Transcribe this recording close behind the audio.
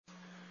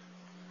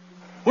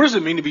What does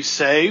it mean to be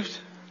saved?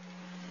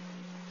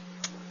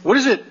 What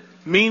does it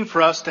mean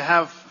for us to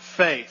have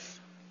faith?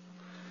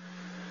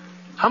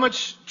 How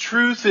much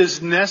truth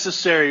is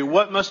necessary?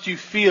 What must you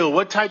feel?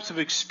 What types of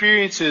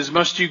experiences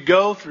must you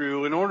go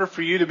through in order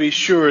for you to be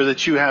sure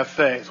that you have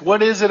faith?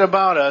 What is it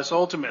about us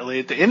ultimately?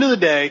 At the end of the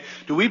day,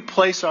 do we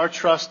place our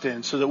trust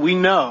in so that we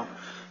know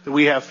that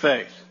we have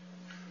faith?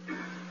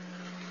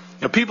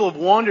 Now, people have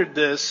wondered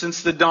this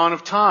since the dawn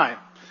of time.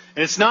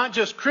 And it's not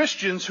just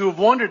Christians who have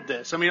wondered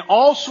this. I mean,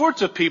 all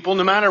sorts of people,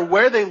 no matter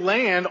where they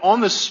land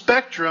on the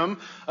spectrum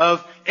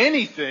of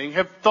anything,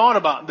 have thought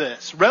about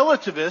this.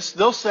 Relativists,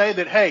 they'll say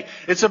that, hey,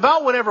 it's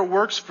about whatever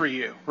works for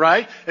you,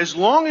 right? As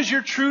long as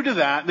you're true to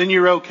that, then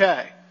you're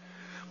okay.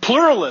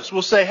 Pluralists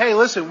will say, hey,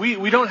 listen, we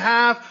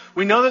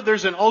know that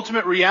there's an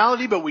ultimate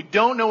reality, but we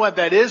don't know what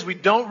that is. We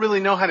don't really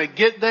know how to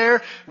get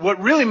there.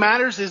 What really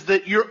matters is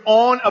that you're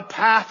on a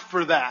path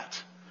for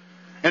that.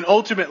 And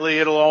ultimately,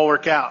 it'll all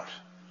work out.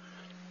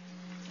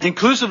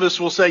 Inclusivists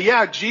will say,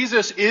 yeah,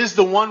 Jesus is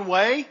the one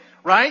way,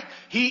 right?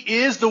 He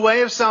is the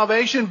way of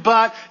salvation,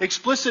 but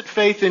explicit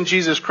faith in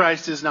Jesus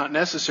Christ is not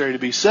necessary to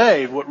be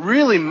saved. What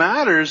really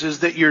matters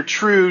is that you're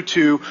true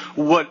to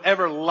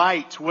whatever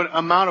light, what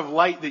amount of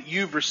light that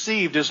you've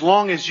received. As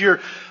long as you're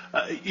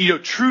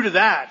true to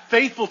that,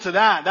 faithful to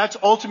that, that's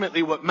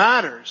ultimately what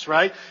matters,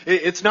 right?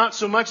 It's not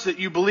so much that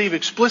you believe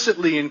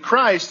explicitly in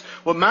Christ.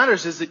 What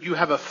matters is that you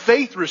have a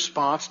faith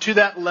response to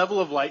that level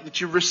of light that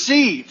you've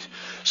received.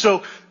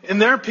 So, in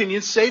their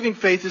opinion, saving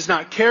faith is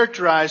not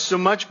characterized so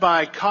much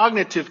by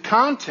cognitive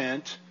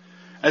content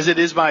as it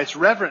is by its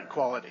reverent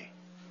quality.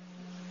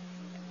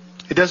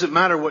 It doesn't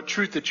matter what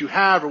truth that you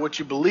have or what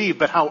you believe,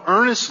 but how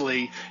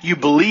earnestly you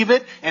believe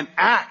it and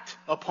act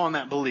upon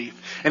that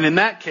belief. And in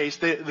that case,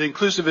 the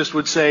inclusivist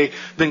would say,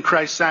 then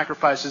Christ's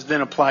sacrifice is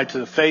then applied to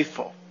the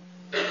faithful.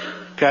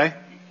 Okay?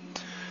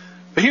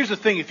 But here's the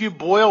thing. If you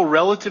boil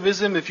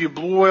relativism, if you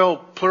boil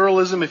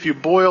pluralism, if you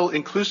boil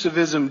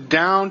inclusivism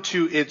down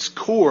to its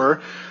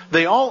core,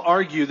 they all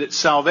argue that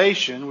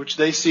salvation, which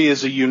they see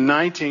as a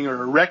uniting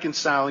or a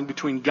reconciling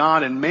between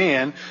God and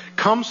man,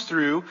 comes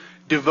through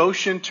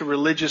devotion to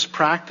religious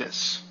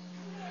practice.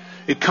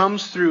 It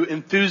comes through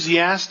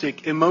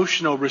enthusiastic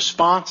emotional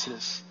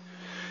responses.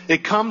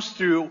 It comes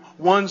through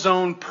one's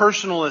own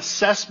personal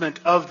assessment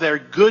of their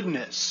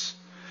goodness.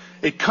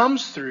 It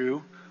comes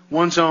through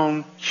one's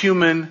own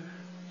human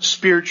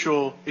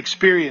spiritual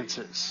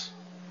experiences.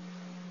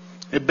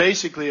 It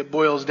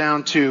boils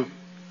down to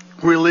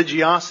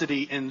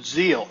religiosity and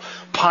zeal,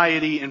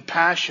 piety and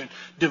passion,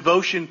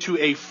 devotion to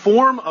a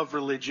form of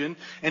religion,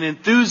 and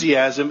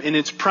enthusiasm in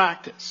its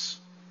practice.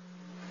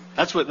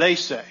 That's what they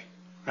say,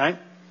 right?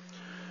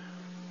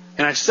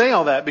 And I say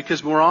all that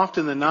because more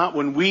often than not,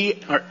 when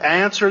we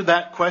answer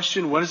that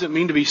question, what does it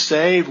mean to be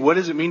saved? What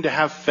does it mean to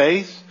have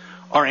faith?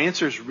 Our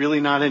answer is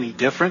really not any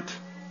different.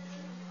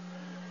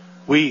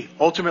 We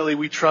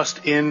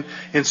trust in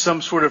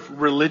some sort of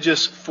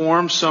religious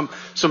form, some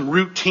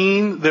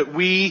routine that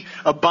we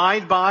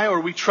abide by,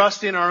 or we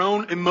trust in our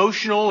own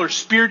emotional or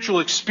spiritual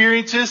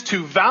experiences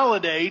to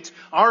validate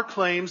our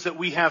claims that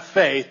we have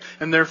faith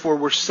and therefore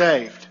we're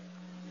saved.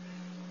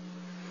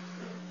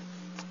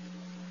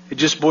 It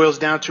just boils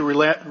down to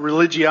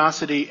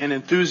religiosity and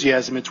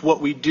enthusiasm. It's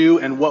what we do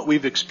and what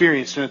we've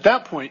experienced. And at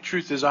that point,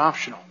 truth is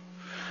optional.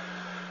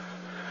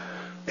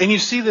 And you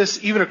see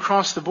this even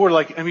across the board.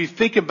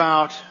 Think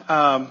about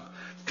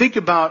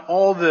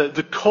all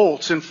the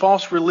cults and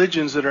false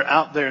religions that are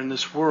out there in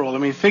this world. I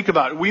mean, think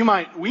about it. We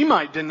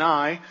might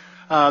deny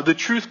the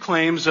truth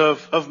claims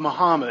of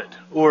Muhammad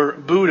or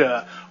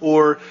Buddha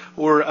or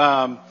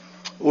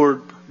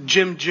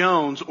Jim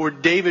Jones or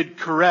David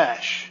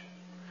Koresh.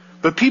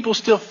 But people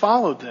still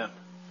followed them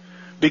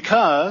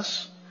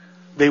because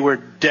they were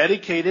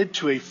dedicated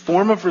to a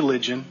form of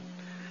religion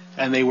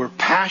and they were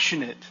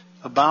passionate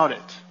about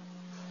it.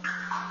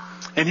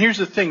 And here's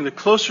the thing, the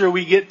closer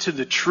we get to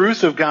the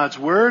truth of God's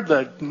Word,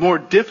 the more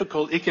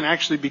difficult it can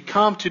actually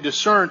become to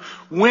discern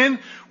when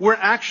we're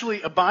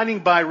actually abiding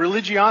by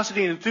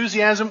religiosity and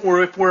enthusiasm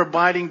or if we're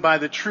abiding by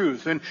the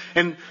truth.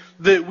 And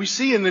we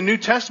see in the New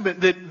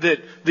Testament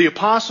that the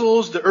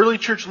apostles, the early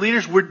church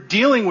leaders were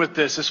dealing with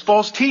this as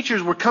false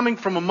teachers were coming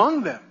from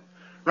among them.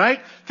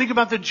 Right? Think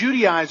about the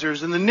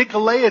Judaizers and the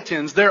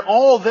Nicolaitans. They're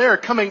all there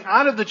coming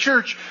out of the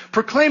church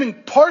proclaiming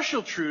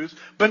partial truth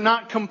but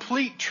not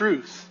complete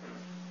truth.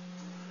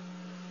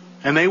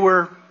 And they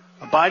were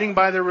abiding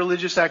by their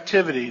religious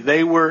activity.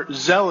 They were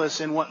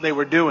zealous in what they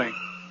were doing.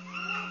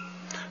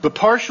 But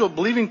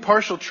believing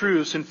partial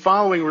truths and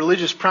following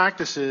religious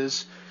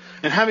practices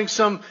and having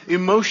some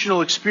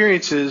emotional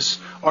experiences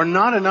are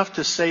not enough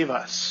to save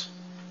us.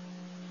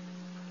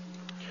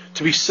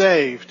 To be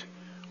saved,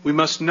 we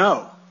must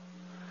know,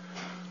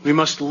 we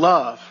must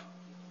love,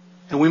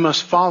 and we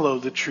must follow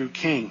the true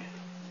King.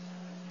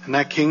 And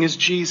that King is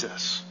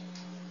Jesus.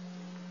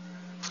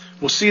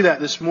 We'll see that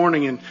this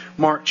morning in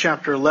Mark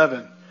chapter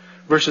 11,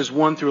 verses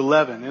 1 through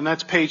 11. And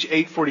that's page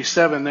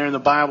 847 there in the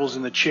Bibles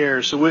in the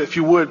chairs. So if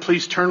you would,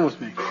 please turn with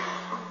me.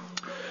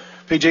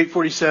 Page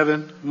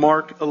 847,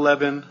 Mark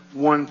 11,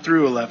 1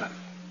 through 11.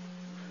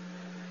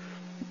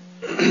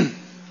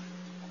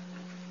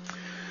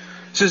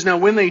 says, now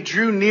when they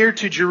drew near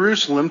to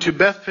Jerusalem, to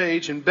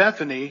Bethphage and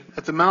Bethany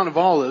at the Mount of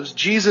Olives,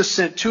 Jesus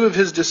sent 2 of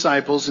his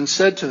disciples and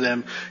said to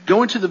them,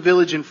 go into the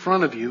village in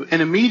front of you,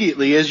 and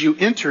immediately as you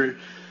enter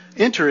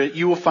it,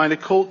 you will find a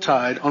colt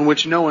tied on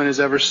which no one has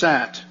ever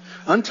sat.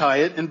 Untie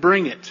it and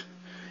bring it.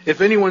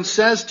 If anyone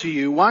says to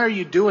you, why are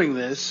you doing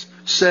this?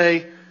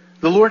 Say,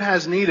 the Lord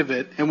has need of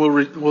it, and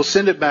we'll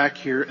send it back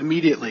here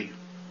immediately.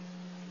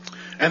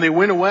 And they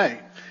went away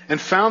and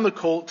found the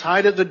colt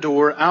tied at the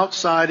door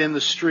outside in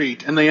the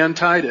street, and they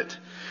untied it.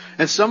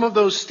 And some of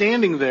those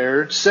standing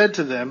there said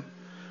to them,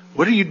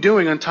 what are you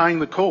doing untying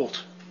the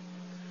colt?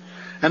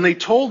 And they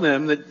told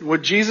them that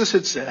what Jesus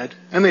had said,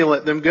 and they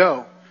let them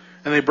go.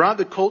 And they brought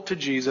the colt to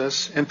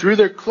Jesus and threw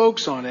their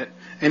cloaks on it,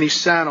 and he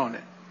sat on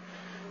it.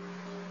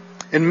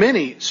 And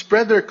many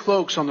spread their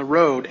cloaks on the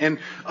road, and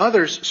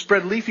others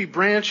spread leafy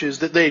branches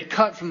that they had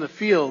cut from the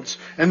fields.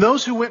 And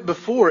those who went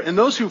before and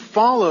those who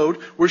followed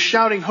were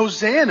shouting,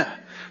 Hosanna!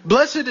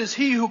 Blessed is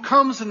he who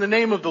comes in the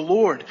name of the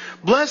Lord.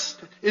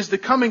 Blessed is the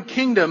coming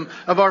kingdom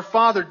of our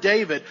father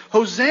David.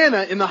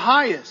 Hosanna in the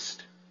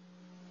highest.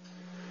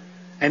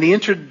 And he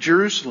entered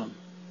Jerusalem,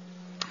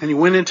 and he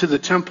went into the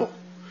temple.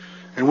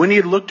 And when he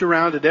had looked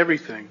around at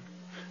everything,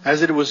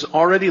 as it was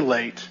already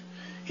late,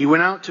 he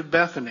went out to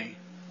Bethany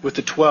with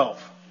the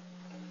 12.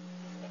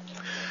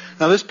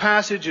 Now this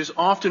passage is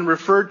often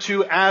referred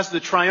to as the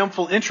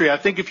triumphal entry. I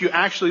think if you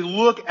actually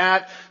look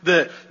at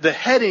the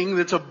heading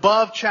that's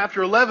above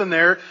chapter 11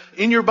 there,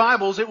 in your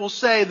Bibles it will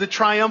say the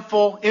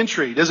triumphal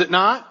entry. Does it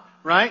not?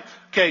 Right?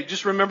 Okay,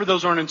 just remember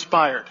those aren't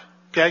inspired.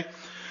 Okay?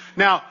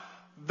 Now,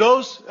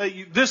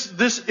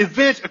 this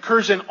event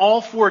occurs in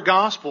all 4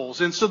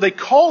 Gospels, and so they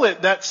call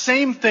it that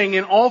same thing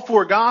in all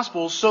 4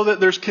 Gospels so that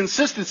there's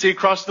consistency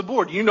across the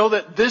board. You know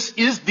that this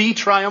is the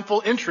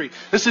triumphal entry.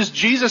 This is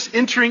Jesus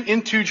entering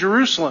into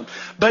Jerusalem.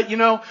 But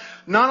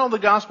not all the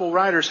Gospel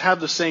writers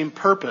have the same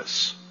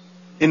purpose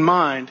in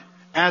mind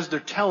as they're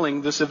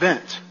telling this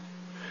event.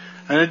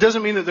 And it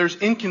doesn't mean that there's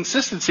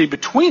inconsistency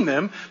between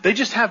them. They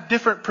just have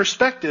different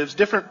perspectives,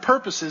 different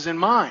purposes in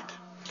mind.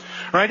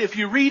 Right? If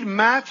you read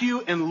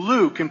Matthew and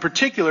Luke in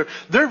particular,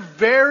 they're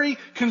very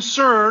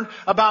concerned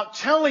about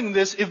telling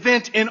this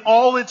event in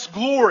all its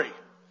glory.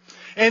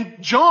 And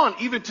John,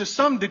 even to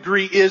some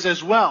degree, is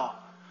as well.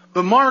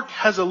 But Mark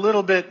has a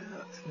little bit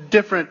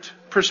different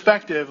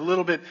perspective, a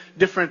little bit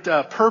different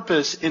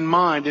purpose in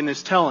mind in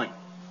his telling.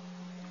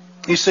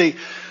 You see,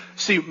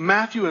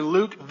 Matthew and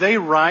Luke, they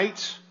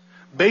write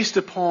based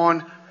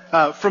upon,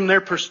 from their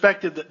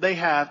perspective that they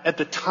have at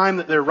the time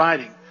that they're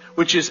writing,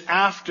 which is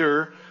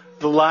after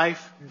the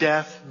life,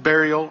 death,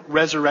 burial,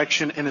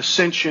 resurrection, and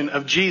ascension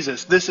of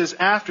Jesus. This is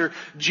after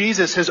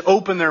Jesus has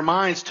opened their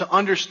minds to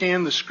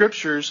understand the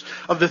Scriptures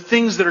of the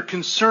things that are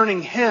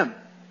concerning Him.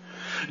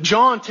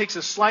 John takes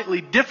a slightly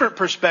different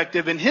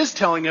perspective in his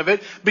telling of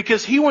it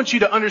because he wants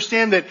you to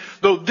understand that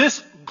though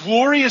this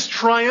glorious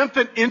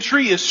triumphant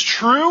entry is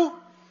true,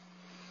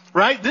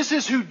 right? This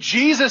is who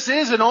Jesus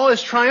is in all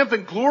His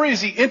triumphant glory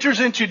as He enters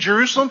into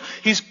Jerusalem.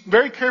 He's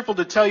very careful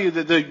to tell you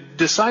that the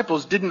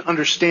disciples didn't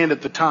understand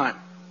at the time.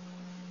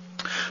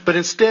 But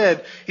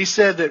instead, he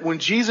said that when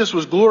Jesus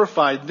was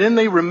glorified, then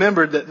they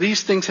remembered that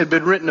these things had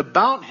been written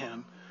about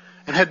Him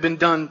and had been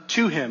done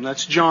to Him.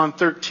 That's John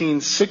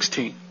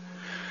 13:16.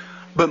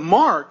 But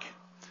Mark,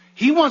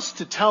 he wants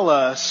to tell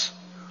us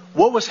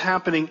what was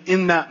happening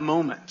in that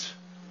moment.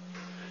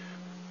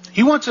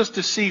 He wants us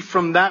to see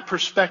from that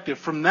perspective,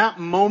 from that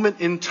moment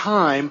in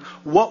time,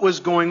 what was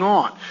going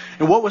on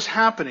and what was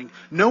happening.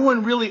 No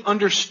one really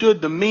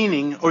understood the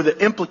meaning or the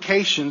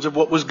implications of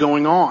what was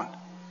going on.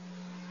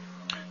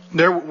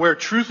 There, where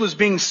truth was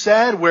being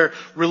said, where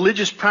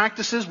religious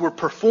practices were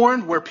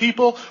performed, where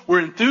people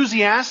were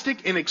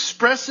enthusiastic and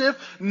expressive,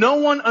 no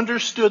one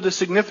understood the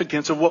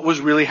significance of what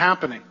was really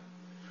happening.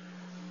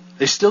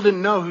 They still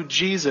didn't know who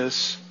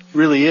Jesus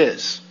really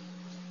is.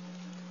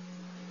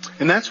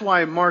 And that's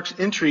why Mark's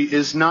entry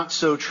is not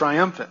so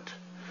triumphant.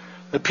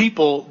 The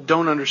people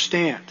don't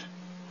understand.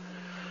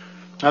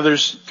 Now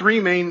there's 3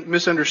 main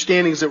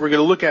misunderstandings that we're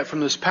going to look at from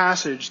this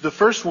passage. The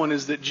first one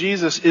is that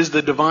Jesus is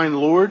the divine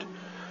Lord,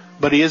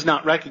 but He is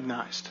not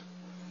recognized.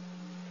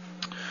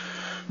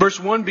 Verse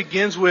 1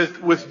 begins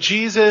with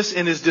Jesus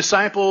and His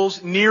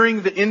disciples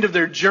nearing the end of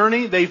their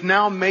journey. They've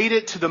now made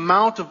it to the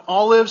Mount of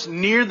Olives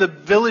near the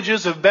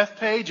villages of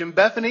Bethphage and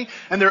Bethany,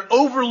 and they're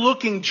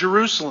overlooking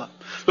Jerusalem.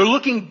 They're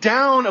looking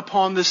down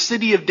upon the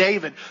city of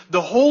David,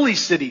 the holy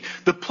city,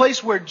 the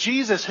place where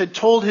Jesus had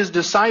told His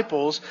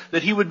disciples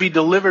that He would be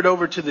delivered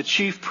over to the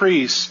chief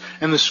priests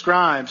and the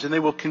scribes, and they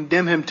will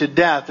condemn Him to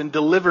death and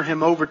deliver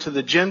Him over to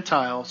the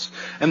Gentiles,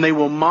 and they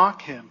will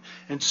mock Him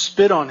and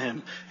spit on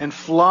Him and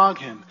flog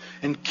Him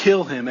and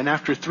kill Him, and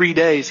after 3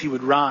 days He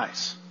would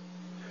rise.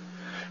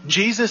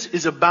 Jesus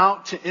is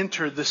about to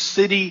enter the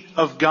city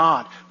of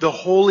God, the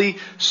holy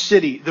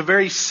city, the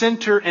very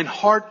center and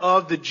heart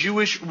of the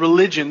Jewish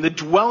religion, the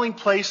dwelling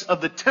place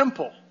of the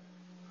temple.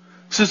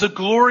 This is a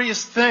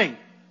glorious thing,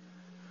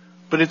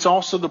 but it's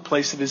also the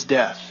place of His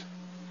death,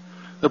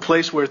 the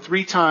place where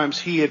 3 times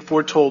He had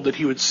foretold that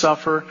He would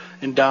suffer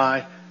and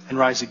die and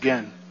rise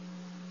again.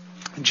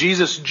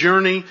 Jesus'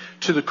 journey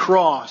to the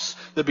cross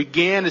that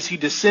began as he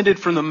descended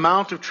from the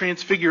Mount of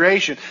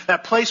Transfiguration,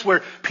 that place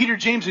where Peter,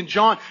 James, and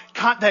John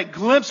caught that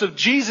glimpse of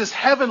Jesus'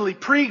 heavenly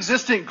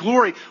pre-existent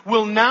glory,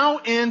 will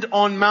now end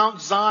on Mount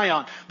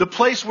Zion, the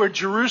place where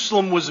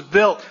Jerusalem was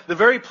built, the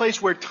very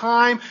place where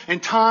time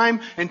and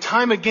time and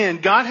time again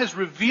God has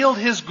revealed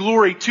His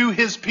glory to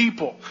His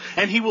people.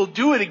 And He will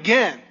do it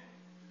again,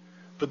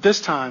 but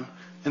this time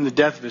in the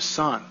death of His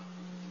Son.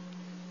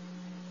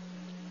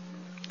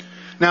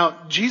 Now,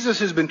 Jesus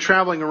has been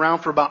traveling around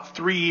for about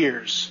 3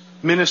 years,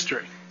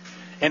 ministering.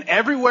 And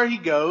everywhere He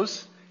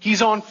goes,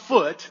 He's on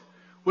foot,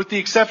 with the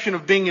exception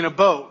of being in a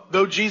boat.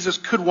 Though Jesus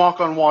could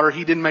walk on water,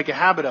 He didn't make a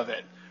habit of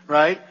it,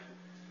 right?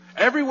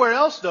 Everywhere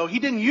else, though, He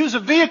didn't use a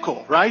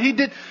vehicle, right?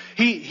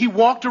 He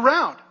walked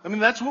around. I mean,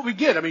 that's what we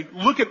get. I mean,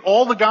 look at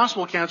all the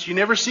gospel accounts. You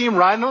never see Him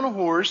riding on a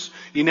horse.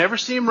 You never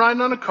see Him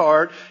riding on a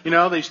cart. You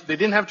know, they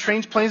didn't have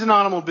trains, planes, and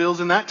automobiles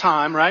in that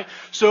time, right?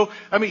 So,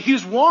 I mean, He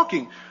was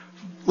walking.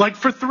 Like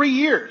for 3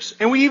 years.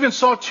 And we even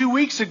saw 2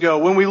 weeks ago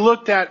when we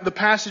looked at the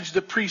passage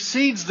that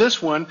precedes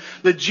this one,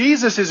 that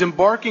Jesus is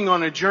embarking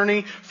on a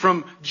journey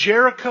from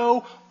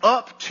Jericho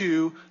up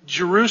to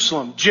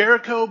Jerusalem.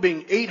 Jericho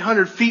being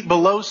 800 feet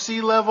below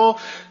sea level.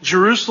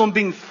 Jerusalem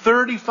being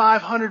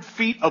 3,500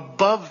 feet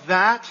above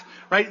that.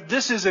 Right?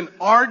 This is an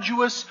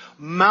arduous,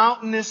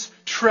 mountainous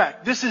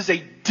trek. This is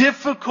a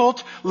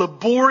difficult,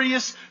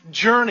 laborious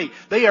journey.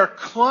 They are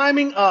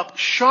climbing up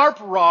sharp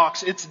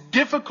rocks. It's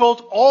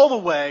difficult all the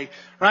way,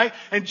 right?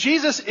 And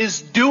Jesus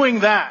is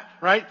doing that,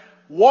 right?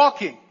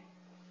 Walking.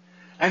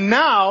 And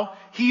now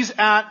He's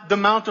at the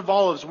Mount of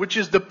Olives, which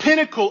is the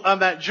pinnacle of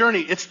that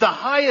journey. It's the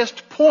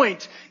highest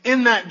point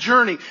in that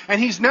journey.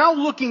 And He's now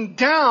looking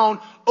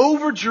down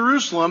over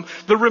Jerusalem.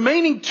 The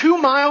remaining 2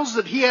 miles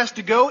that He has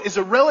to go is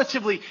a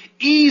relatively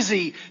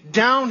easy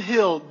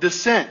downhill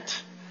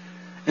descent.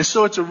 And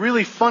so it's a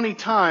really funny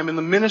time in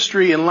the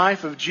ministry and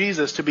life of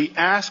Jesus to be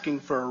asking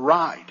for a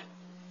ride.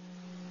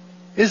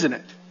 Isn't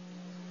it?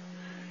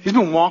 He's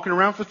been walking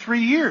around for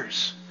 3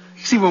 years.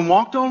 He's even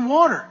walked on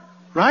water,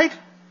 right?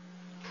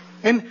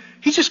 And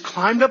He just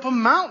climbed up a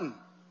mountain.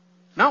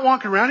 Not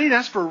walking around, He'd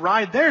ask for a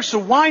ride there. So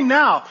why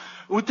now?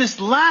 With this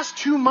last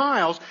 2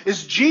 miles,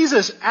 is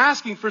Jesus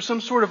asking for some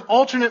sort of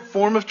alternate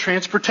form of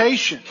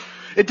transportation?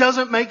 It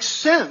doesn't make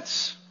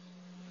sense.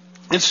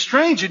 It's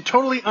strange and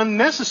totally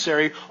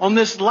unnecessary on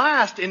this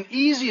last and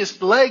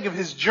easiest leg of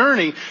His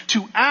journey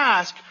to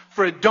ask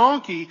for a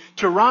donkey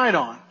to ride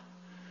on.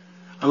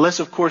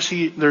 Unless, of course,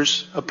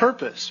 there's a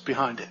purpose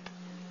behind it,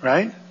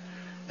 right?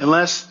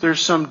 Unless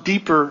there's some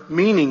deeper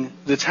meaning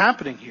that's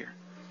happening here.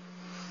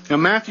 Now,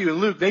 Matthew and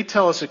Luke, they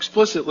tell us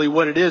explicitly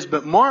what it is,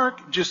 but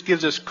Mark just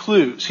gives us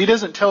clues. He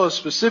doesn't tell us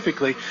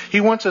specifically. He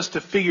wants us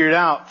to figure it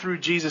out through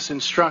Jesus'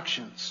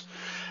 instructions.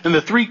 And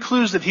the 3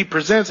 clues that he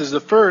presents is the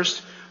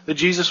first, that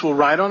Jesus will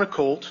ride on a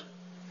colt.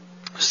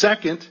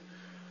 Second,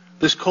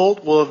 this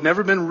colt will have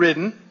never been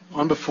ridden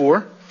on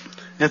before.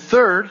 And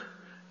third,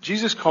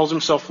 Jesus calls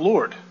Himself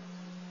Lord.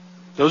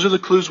 Those are the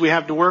clues we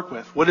have to work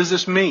with. What does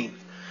this mean?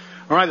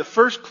 All right, the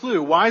first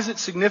clue, why is it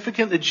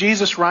significant that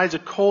Jesus rides a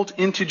colt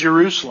into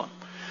Jerusalem?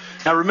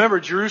 Now remember,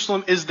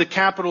 Jerusalem is the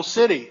capital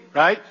city,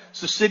 right?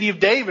 It's the city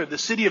of David, the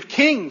city of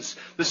kings,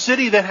 the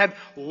city that had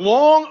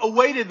long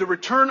awaited the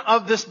return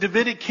of this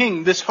Davidic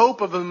king, this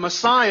hope of a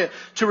Messiah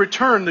to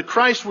return, the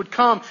Christ would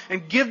come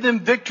and give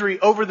them victory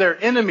over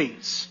their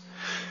enemies.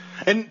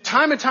 And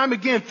time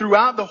again,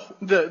 throughout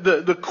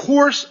the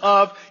course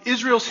of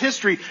Israel's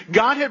history,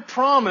 God had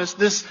promised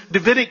this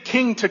Davidic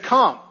king to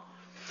come.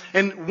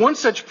 And one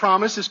such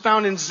promise is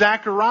found in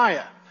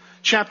Zechariah.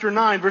 Chapter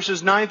 9,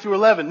 verses 9 through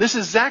 11. This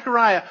is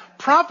Zechariah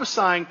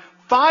prophesying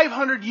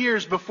 500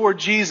 years before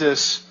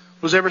Jesus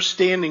was ever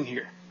standing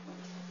here.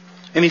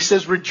 And he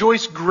says,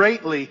 "Rejoice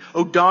greatly,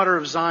 O daughter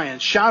of Zion.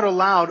 Shout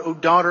aloud, O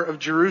daughter of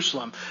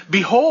Jerusalem.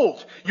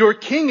 Behold, your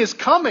king is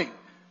coming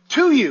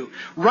to you.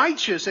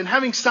 Righteous and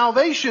having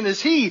salvation is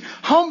He,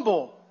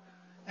 humble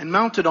and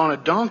mounted on a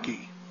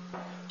donkey,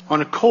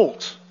 on a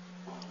colt,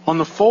 on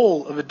the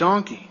foal of a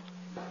donkey."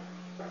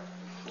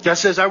 God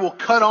says, "I will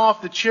cut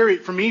off the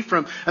chariot from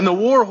Ephraim and the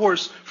war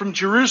horse from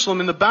Jerusalem,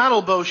 and the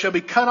battle bow shall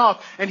be cut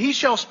off, and He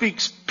shall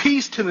speak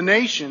peace to the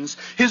nations.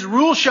 His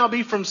rule shall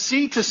be from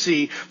sea to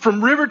sea,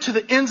 from river to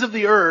the ends of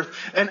the earth.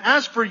 And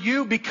as for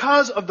you,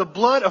 because of the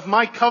blood of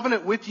my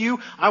covenant with you,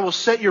 I will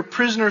set your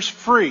prisoners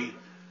free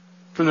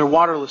from their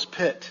waterless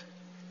pit."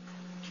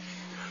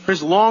 For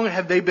as long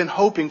had they been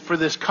hoping for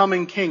this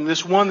coming king,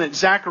 this one that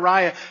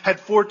Zechariah had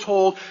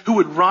foretold, who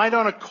would ride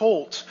on a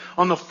colt,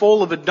 on the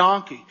foal of a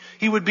donkey.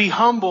 He would be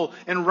humble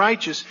and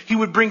righteous. He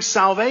would bring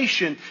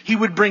salvation. He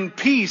would bring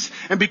peace.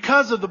 And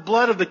because of the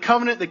blood of the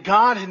covenant that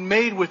God had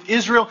made with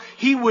Israel,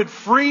 He would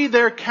free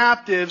their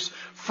captives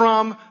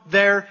from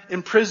their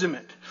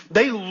imprisonment.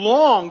 They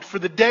longed for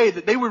the day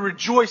that they would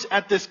rejoice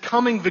at this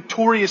coming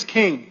victorious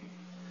king.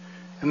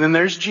 And then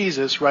there's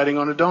Jesus riding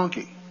on a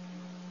donkey.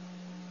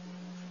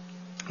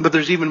 But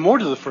there's even more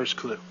to the first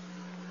clue.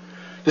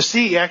 To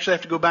see, you actually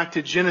have to go back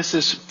to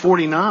Genesis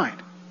 49.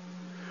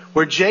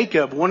 where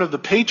Jacob, one of the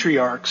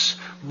patriarchs,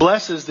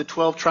 blesses the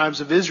 12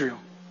 tribes of Israel.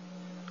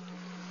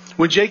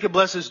 When Jacob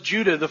blesses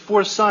Judah, the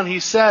fourth son, he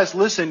says,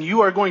 listen,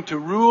 you are going to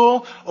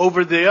rule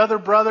over the other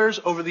brothers,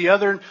 over the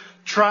other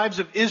tribes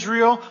of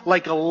Israel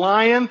like a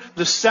lion.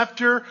 The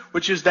scepter,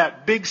 which is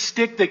that big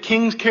stick that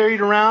kings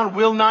carried around,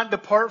 will not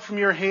depart from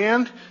your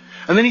hand.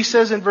 And then he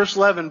says in verse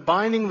 11,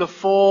 binding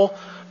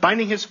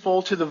his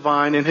foal to the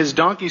vine and his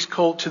donkey's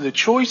colt to the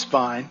choice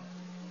vine,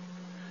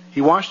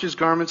 he washed his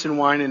garments in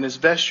wine and his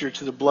vesture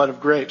to the blood of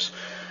grapes.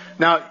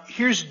 Now,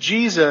 here's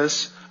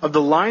Jesus of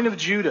the line of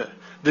Judah,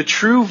 the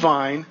true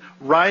vine,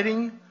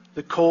 riding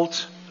the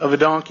colt of a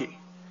donkey.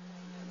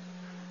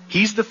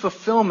 He's the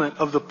fulfillment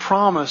of the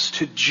promise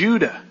to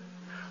Judah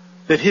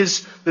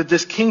that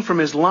this king from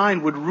his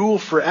line would rule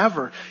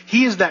forever.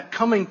 He is that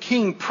coming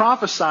king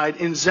prophesied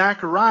in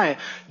Zechariah.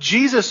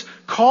 Jesus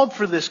called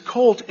for this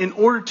colt in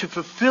order to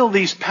fulfill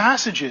these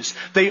passages.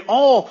 They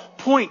all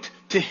point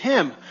to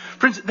him.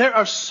 Friends, there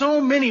are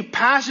so many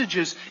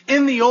passages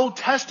in the Old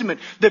Testament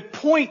that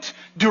point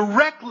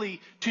directly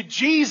to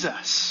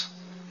Jesus.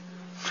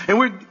 And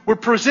we're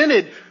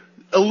presented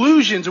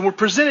allusions and we're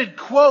presented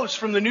quotes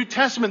from the New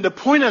Testament that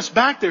point us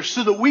back there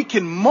so that we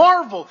can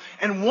marvel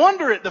and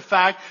wonder at the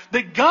fact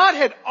that God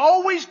had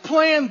always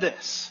planned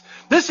this.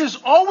 This is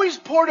always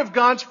part of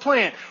God's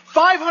plan.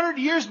 500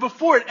 years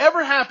before it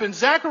ever happened,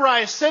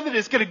 Zechariah said that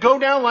it's going to go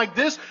down like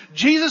this.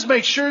 Jesus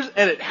makes sure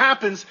that it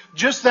happens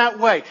just that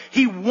way.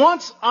 He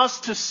wants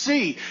us to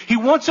see. He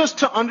wants us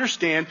to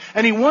understand.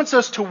 And He wants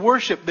us to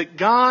worship that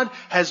God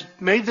has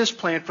made this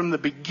plan from the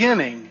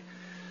beginning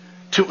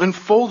to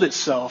unfold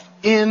itself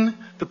in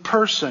the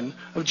person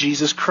of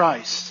Jesus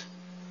Christ.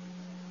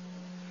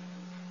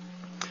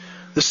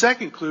 The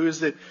second clue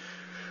is that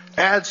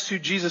adds to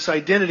Jesus'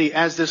 identity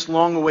as this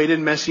long-awaited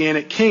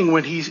Messianic king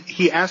when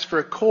he asked for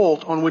a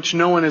colt on which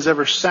no one has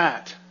ever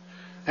sat.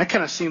 That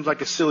kind of seems like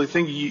a silly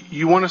thing.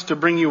 You want us to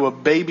bring you a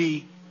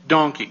baby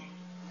donkey,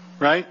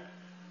 right?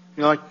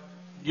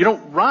 You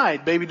don't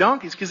ride baby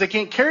donkeys because they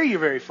can't carry you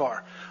very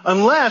far.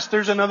 Unless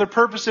there's another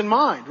purpose in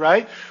mind,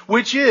 right?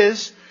 Which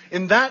is,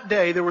 in that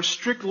day, there were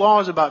strict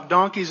laws about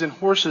donkeys and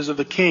horses of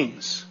the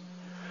kings.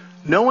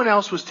 No one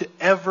else was to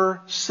ever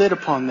sit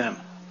upon them.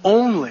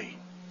 Only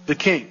the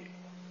king.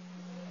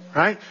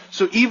 Right?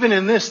 So even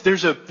in this,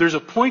 there's a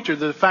pointer to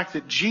the fact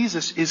that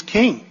Jesus is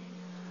king.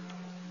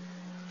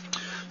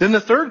 Then the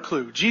third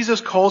clue,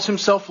 Jesus calls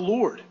himself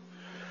Lord.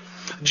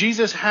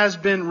 Jesus has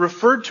been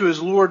referred to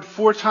as Lord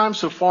 4 times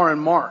so far in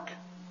Mark.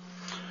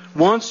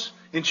 Once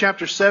in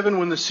chapter 7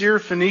 when the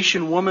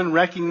Syrophoenician woman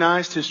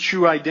recognized his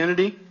true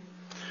identity.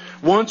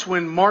 Once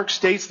when Mark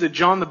states that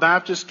John the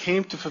Baptist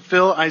came to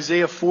fulfill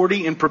Isaiah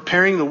 40 in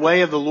preparing the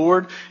way of the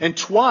Lord. And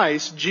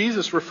twice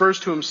Jesus refers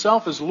to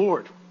himself as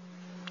Lord.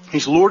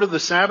 He's Lord of the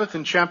Sabbath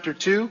in chapter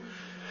 2,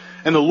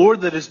 and the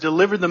Lord that has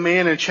delivered the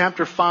man in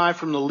chapter 5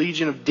 from the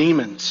legion of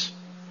demons.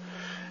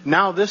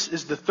 Now this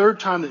is the third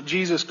time that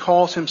Jesus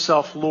calls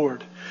himself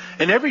Lord.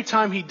 And every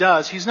time he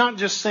does, he's not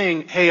just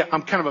saying, hey,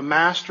 I'm kind of a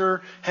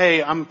master.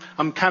 Hey, I'm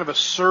kind of a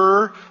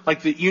sir,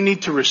 like that you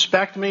need to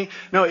respect me.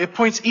 No, it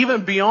points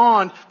even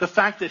beyond the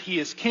fact that he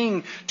is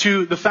king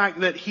to the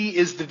fact that he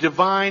is the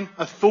divine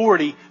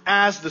authority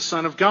as the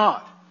Son of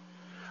God.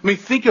 I mean,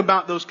 think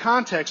about those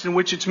contexts in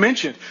which it's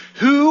mentioned.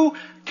 Who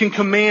can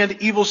command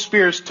evil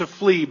spirits to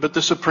flee but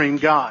the supreme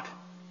God?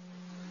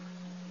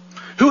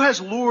 Who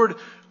is Lord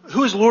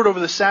over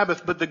the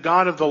Sabbath but the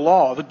God of the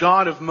law, the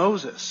God of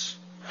Moses?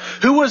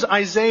 Who was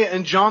Isaiah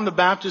and John the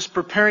Baptist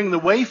preparing the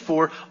way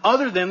for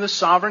other than the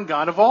sovereign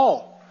God of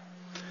all?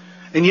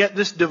 And yet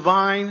this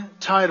divine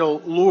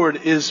title, Lord,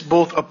 is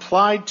both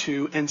applied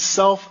to and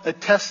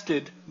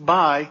self-attested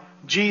by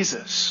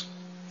Jesus.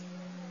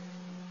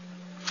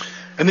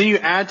 And then you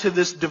add to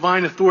this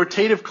divine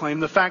authoritative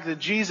claim the fact that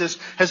Jesus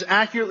has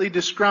accurately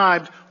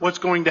described what's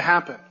going to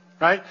happen.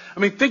 Right? I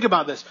mean, think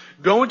about this.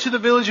 Go into the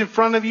village in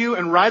front of you,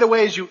 and right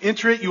away as you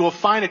enter it, you will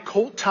find a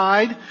colt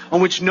tied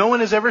on which no one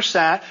has ever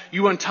sat.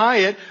 You untie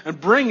it and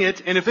bring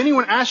it, and if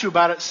anyone asks you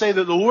about it, say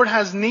that the Lord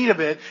has need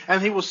of it,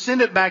 and He will send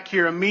it back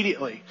here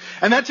immediately.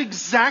 And that's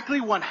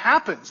exactly what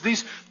happens.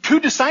 These 2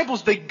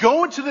 disciples, they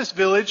go into this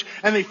village,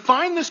 and they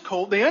find this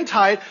colt, they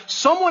untie it,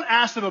 someone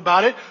asks them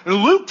about it, and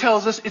Luke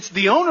tells us it's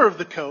the owner of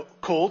the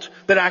colt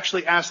that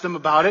actually asked them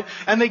about it,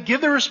 and they give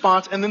their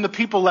response, and then the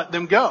people let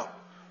them go.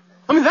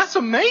 I mean, that's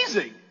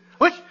amazing.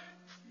 Like,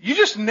 you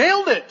just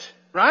nailed it,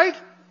 right?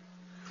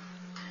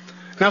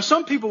 Now,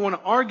 some people want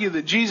to argue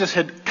that Jesus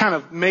had kind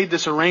of made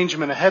this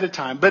arrangement ahead of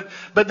time, but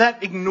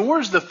that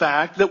ignores the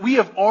fact that we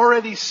have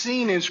already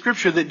seen in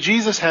Scripture that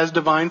Jesus has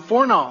divine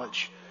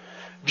foreknowledge.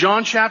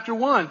 John chapter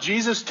 1,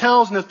 Jesus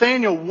tells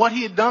Nathanael what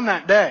he had done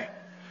that day.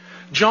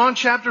 John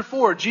chapter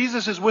 4,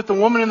 Jesus is with the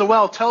woman in the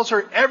well, tells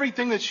her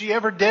everything that she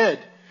ever did.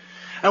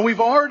 And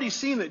we've already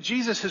seen that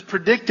Jesus has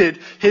predicted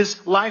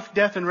His life,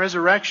 death, and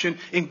resurrection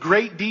in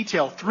great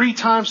detail 3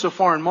 times so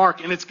far in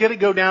Mark. And it's going to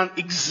go down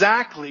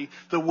exactly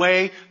the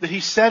way that He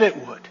said it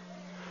would.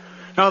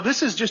 Now,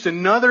 this is just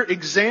another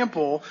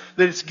example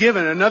that it's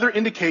given, another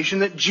indication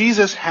that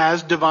Jesus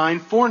has divine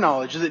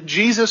foreknowledge, that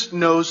Jesus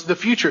knows the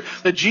future,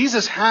 that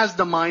Jesus has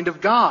the mind of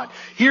God.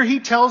 Here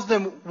he tells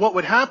them what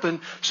would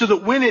happen so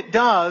that when it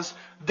does,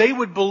 they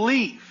would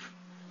believe.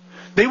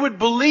 They would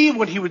believe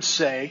what he would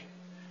say,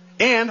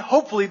 and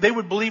hopefully they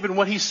would believe in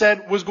what he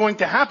said was going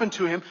to happen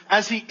to him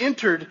as he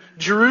entered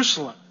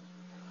Jerusalem.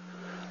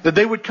 That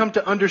they would come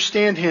to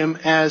understand him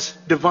as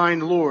divine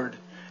Lord.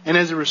 And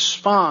as a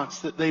response,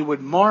 that they would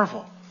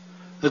marvel,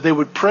 that they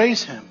would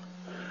praise him,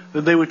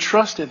 that they would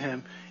trust in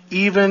him,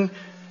 even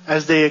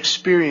as they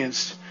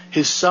experienced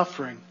his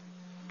suffering,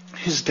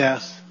 his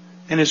death,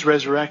 and his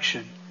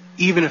resurrection,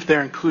 even if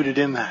they're included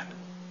in that.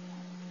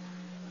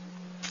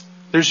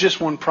 There's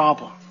just one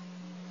problem.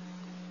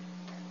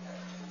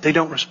 They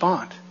don't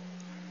respond.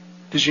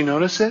 Did you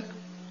notice it?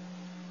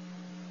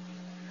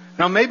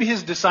 Now, maybe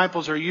his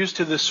disciples are used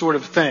to this sort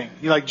of thing.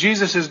 Like,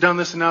 Jesus has done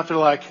this enough. They're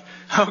like,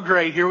 oh,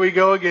 great, here we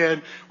go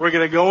again. We're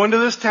going to go into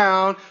this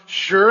town.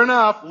 Sure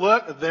enough,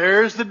 look,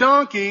 there's the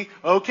donkey.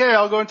 Okay,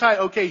 I'll go and tie it.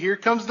 Okay, here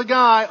comes the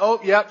guy. Oh,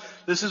 yep,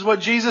 this is what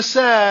Jesus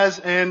says.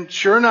 And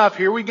sure enough,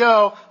 here we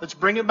go. Let's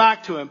bring it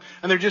back to him.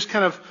 And they're just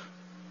kind of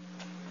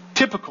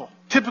typical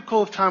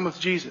of time with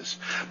Jesus.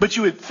 But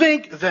you would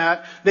think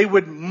that they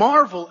would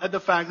marvel at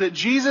the fact that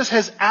Jesus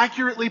has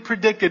accurately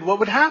predicted what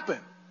would happen.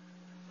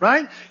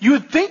 Right? You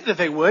would think that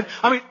they would.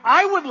 I mean,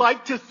 I would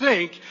like to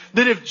think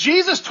that if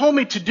Jesus told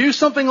me to do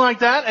something like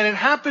that and it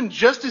happened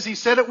just as he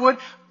said it would,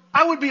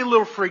 I would be a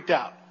little freaked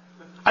out.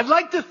 I'd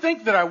like to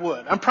think that I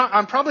would.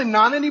 I'm probably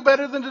not any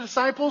better than the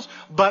disciples,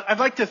 but I'd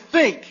like to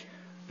think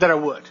that I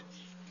would.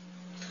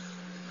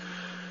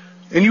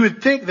 And you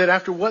would think that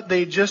after what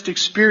they just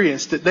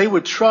experienced, that they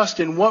would trust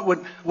in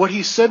what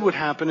he said would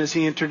happen as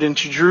he entered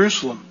into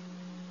Jerusalem.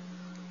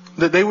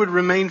 That they would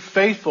remain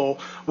faithful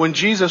when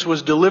Jesus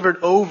was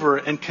delivered over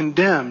and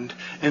condemned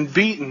and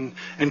beaten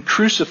and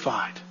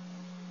crucified.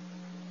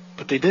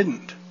 But they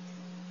didn't.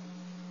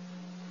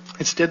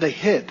 Instead, they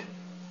hid.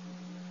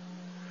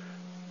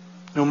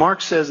 Now,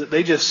 Mark says that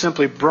they just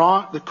simply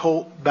brought the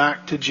colt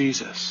back to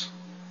Jesus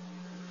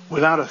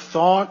without a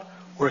thought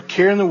or a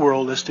care in the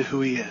world as to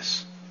who he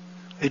is.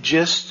 They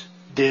just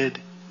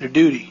did their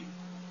duty.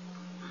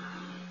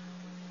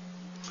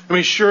 I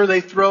mean, sure,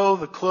 they throw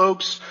the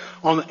cloaks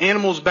on the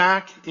animal's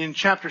back in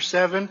chapter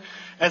 7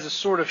 as a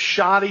sort of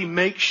shoddy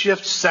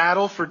makeshift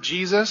saddle for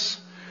Jesus.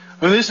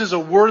 I mean, this is a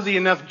worthy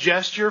enough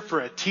gesture for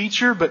a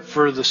teacher, but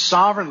for the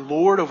sovereign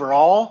Lord over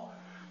all,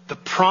 the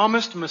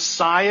promised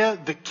Messiah,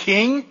 the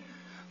King,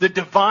 the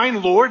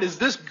divine Lord, is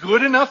this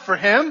good enough for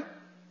him?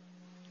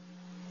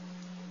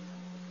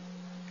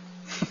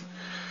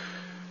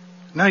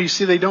 Now, you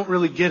see, they don't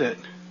really get it.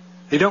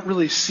 They don't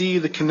really see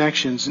the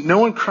connections. No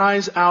one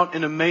cries out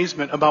in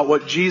amazement about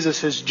what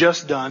Jesus has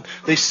just done.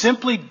 They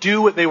simply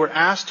do what they were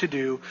asked to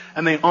do,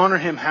 and they honor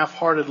him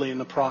half-heartedly in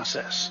the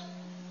process.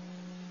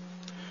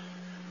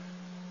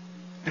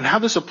 And how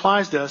this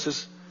applies to us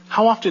is,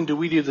 how often do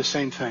we do the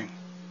same thing?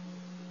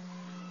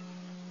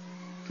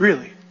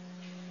 Really?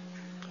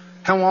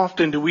 How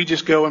often do we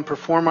just go and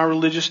perform our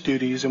religious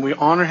duties, and we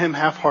honor him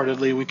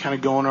half-heartedly, and we kind of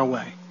go on our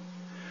way,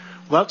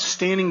 without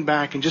standing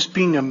back and just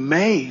being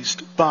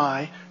amazed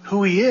by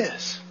who he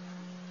is?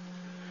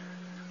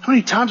 How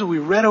many times have we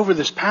read over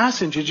this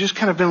passage and just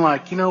kind of been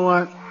like, you know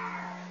what?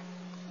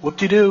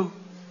 Whoop-de-doo.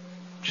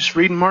 Just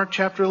reading Mark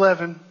chapter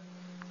 11.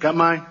 Got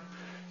my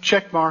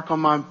check mark on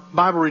my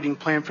Bible reading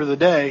plan for the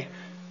day.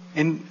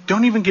 And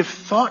don't even give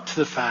thought to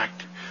the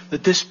fact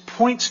that this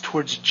points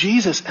towards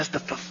Jesus as the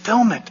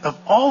fulfillment of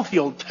all the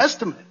Old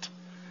Testament.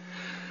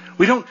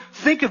 We don't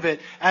think of it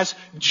as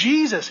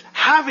Jesus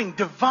having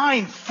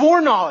divine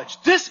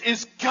foreknowledge. This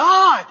is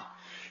God.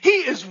 He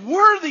is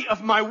worthy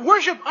of my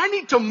worship. I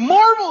need to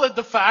marvel at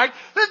the fact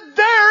that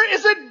there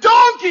is a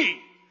donkey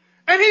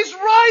and he's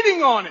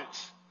riding on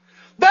it.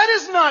 That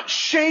is not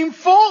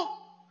shameful.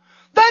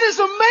 That is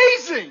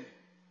amazing.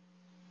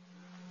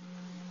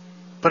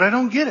 But I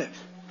don't get it.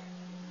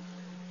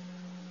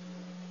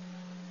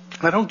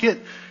 I don't get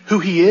who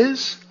he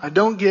is. I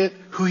don't get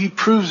who he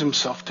proves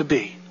himself to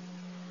be.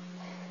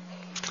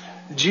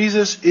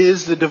 Jesus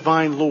is the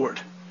divine Lord,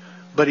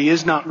 but he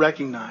is not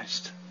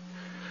recognized.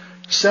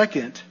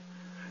 Second,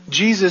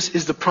 Jesus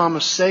is the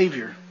promised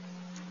Savior,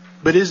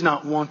 but is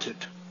not wanted.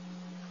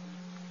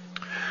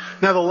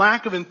 Now, the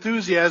lack of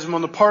enthusiasm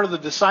on the part of the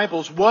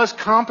disciples was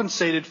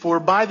compensated for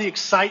by the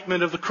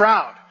excitement of the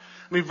crowd.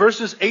 I mean,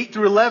 verses 8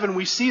 through 11,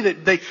 we see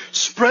that they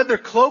spread their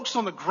cloaks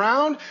on the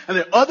ground, and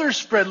that others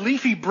spread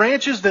leafy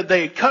branches that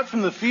they had cut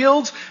from the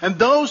fields, and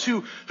those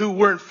who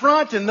were in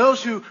front and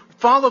those who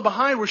followed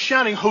behind were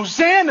shouting,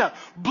 Hosanna!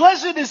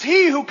 Blessed is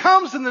he who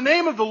comes in the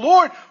name of the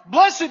Lord.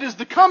 Blessed is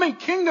the coming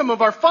kingdom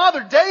of our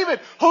father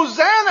David.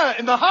 Hosanna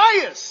in the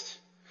highest.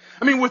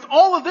 I mean, with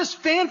all of this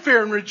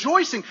fanfare and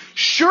rejoicing,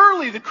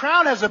 surely the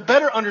crowd has a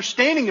better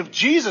understanding of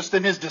Jesus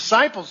than his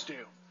disciples do.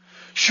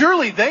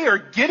 Surely they are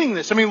getting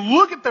this. I mean,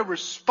 look at the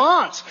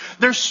response.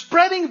 They're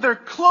spreading their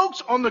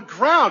cloaks on the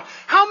ground.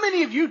 How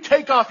many of you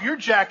take off your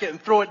jacket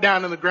and throw it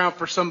down on the ground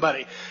for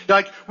somebody?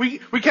 Like, we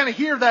kind of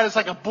hear that as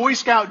like a Boy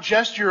Scout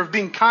gesture of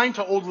being kind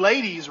to old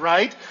ladies,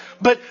 right?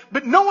 But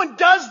no one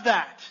does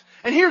that.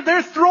 And here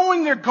they're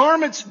throwing their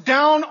garments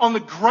down on the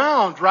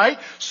ground, right?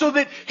 So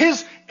that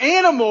his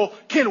animal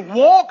can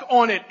walk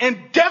on it and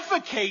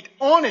defecate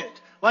on it.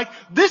 Like,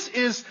 this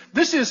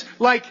is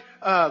like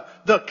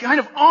the kind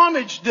of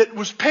homage that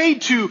was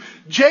paid to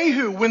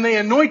Jehu when they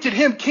anointed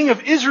him king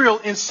of Israel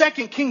in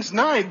 2 Kings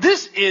 9.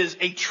 This is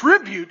a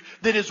tribute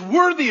that is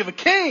worthy of a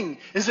king,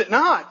 is it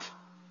not?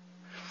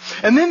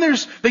 And then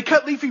they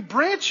cut leafy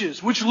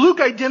branches, which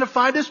Luke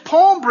identified as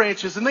palm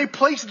branches, and they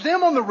placed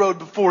them on the road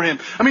before him.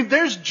 I mean,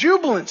 there's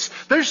jubilance,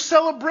 there's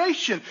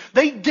celebration.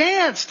 They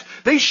danced,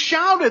 they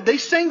shouted, they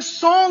sang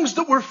songs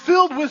that were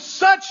filled with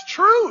such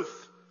truth.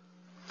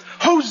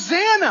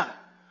 Hosanna,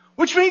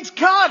 which means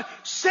God,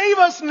 save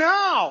us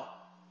now.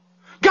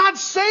 God,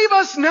 save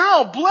us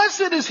now.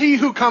 Blessed is he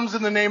who comes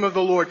in the name of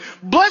the Lord.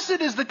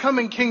 Blessed is the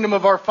coming kingdom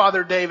of our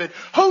father David.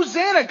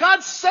 Hosanna,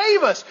 God,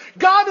 save us.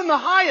 God in the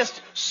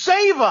highest,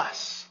 save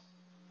us.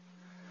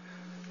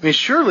 I mean,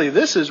 surely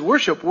this is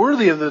worship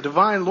worthy of the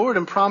divine Lord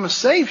and promised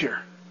Savior.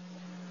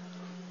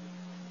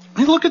 I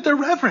mean, look at their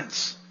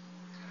reverence.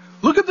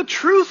 Look at the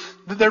truth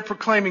that they're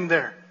proclaiming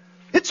there.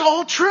 It's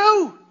all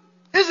true,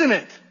 isn't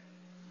it?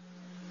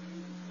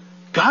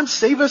 God,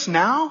 save us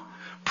now.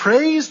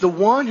 Praise the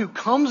one who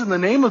comes in the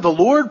name of the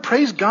Lord.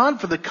 Praise God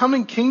for the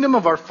coming kingdom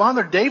of our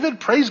father David.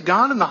 Praise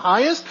God in the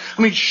highest.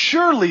 I mean,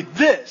 surely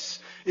this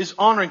is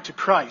honoring to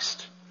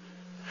Christ.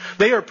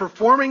 They are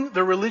performing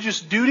their religious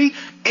duty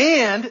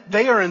and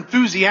they are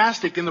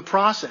enthusiastic in the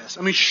process.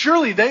 I mean,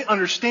 surely they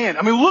understand.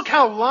 I mean, look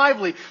how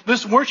lively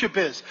this worship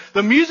is.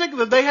 The music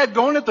that they had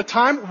going at the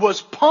time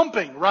was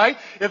pumping, right?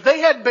 If they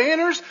had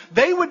banners,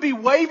 they would be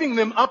waving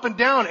them up and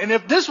down. And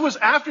if this was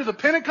after the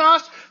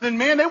Pentecost, then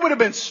man, they would have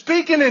been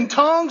speaking in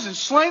tongues and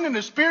slain in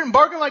the Spirit and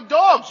barking like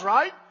dogs,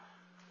 right?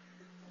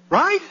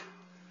 Right?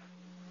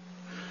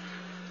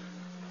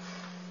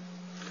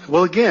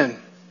 Well, again,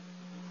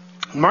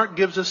 Mark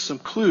gives us some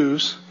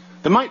clues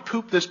that might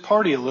poop this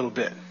party a little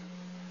bit.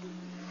 I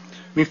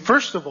mean,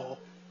 first of all,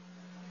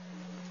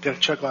 got to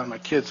chuckle out of my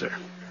kids there.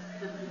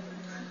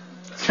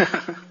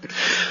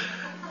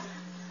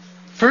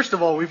 First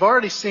of all, we've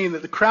already seen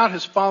that the crowd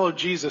has followed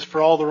Jesus for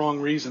all the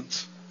wrong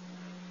reasons.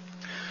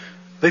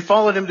 They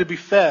followed him to be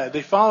fed.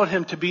 They followed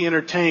him to be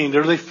entertained.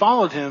 Or they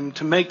followed him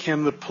to make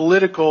him the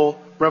political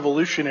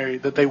revolutionary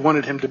that they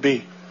wanted him to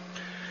be.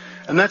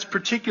 And that's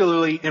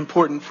particularly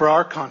important for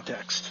our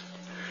context.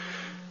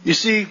 You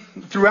see,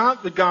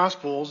 throughout the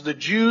Gospels, the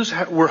Jews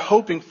were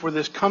hoping for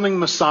this coming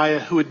Messiah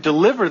who would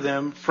deliver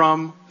them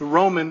from the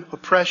Roman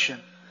oppression.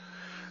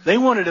 They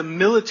wanted a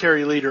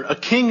military leader, a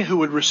king who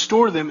would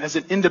restore them as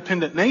an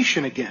independent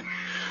nation again.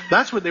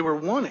 That's what they were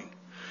wanting.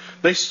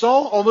 They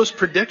saw all those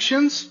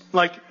predictions,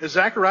 like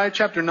Zechariah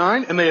chapter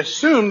 9, and they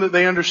assumed that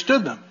they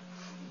understood them.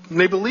 And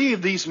they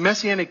believed these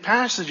messianic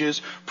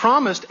passages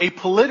promised a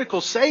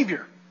political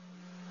savior,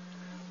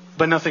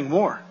 but nothing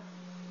more.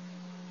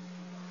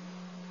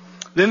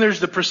 Then there's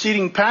the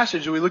preceding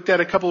passage that we looked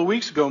at a couple of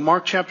weeks ago,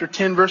 Mark chapter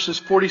 10, verses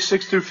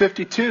 46 through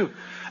 52.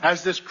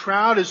 As this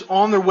crowd is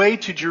on their way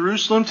to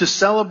Jerusalem to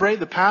celebrate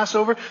the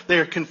Passover, they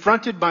are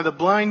confronted by the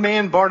blind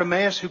man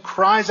Bartimaeus, who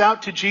cries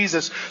out to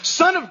Jesus,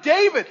 "Son of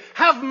David,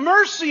 have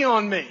mercy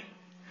on me."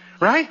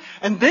 Right?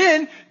 And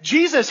then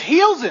Jesus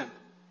heals him.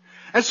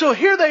 And so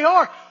here they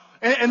are.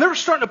 And they're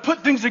starting to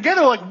put things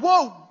together like,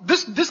 whoa,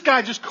 this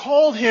guy just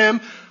called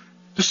him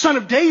the Son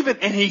of David,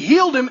 and he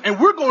healed him, and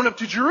we're going up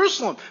to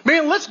Jerusalem.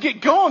 Man, let's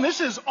get going.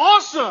 This is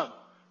awesome,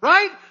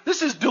 right?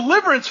 This is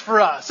deliverance for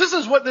us. This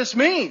is what this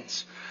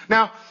means.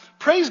 Now,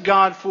 praise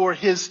God for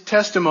his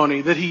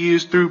testimony that he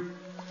used through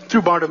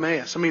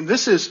Bartimaeus. I mean,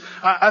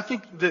 I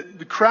think that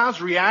the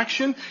crowd's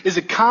reaction is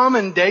a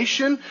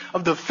commendation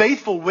of the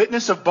faithful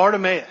witness of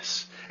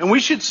Bartimaeus. And we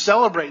should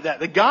celebrate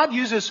that God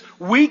uses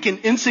weak and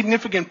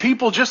insignificant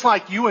people just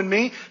like you and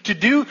me to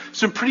do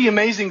some pretty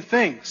amazing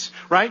things,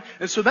 right?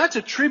 And so that's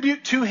a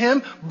tribute to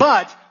him,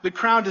 but the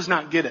crowd does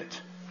not get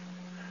it.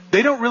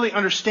 They don't really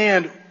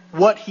understand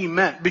what he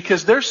meant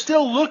because they're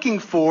still looking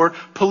for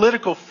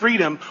political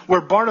freedom where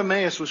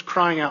Bartimaeus was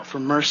crying out for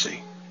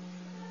mercy.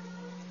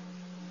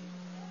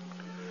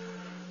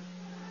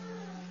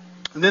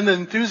 And then the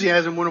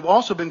enthusiasm would have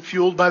also been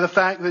fueled by the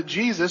fact that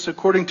Jesus,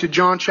 according to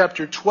John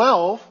chapter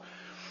 12,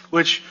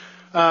 which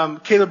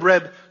Caleb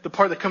read the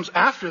part that comes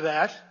after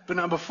that, but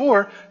not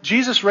before,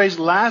 Jesus raised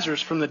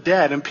Lazarus from the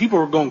dead, and people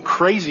were going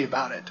crazy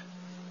about it.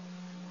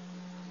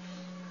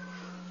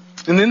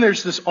 And then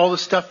there's all the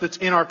stuff that's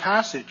in our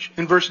passage.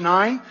 In verse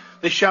 9,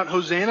 they shout,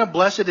 "Hosanna,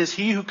 blessed is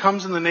he who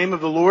comes in the name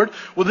of the Lord."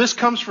 Well, this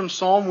comes from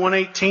Psalm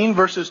 118,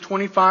 verses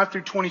 25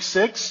 through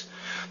 26.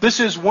 This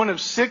is one of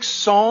 6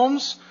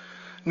 psalms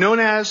known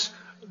as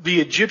the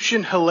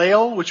Egyptian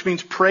Hallel, which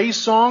means praise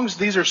songs.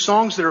 These are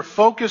songs that are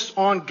focused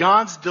on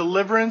God's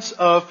deliverance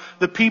of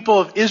the people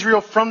of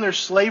Israel from their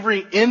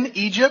slavery in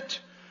Egypt,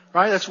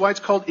 right? That's why it's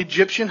called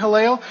Egyptian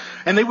Hallel.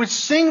 And they would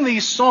sing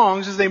these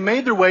songs as they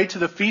made their way to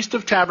the Feast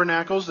of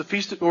Tabernacles, the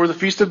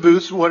Feast of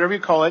Booths, whatever you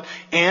call it,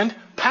 and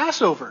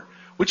Passover,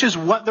 which is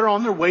what they're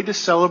on their way to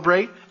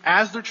celebrate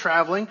as they're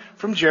traveling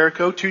from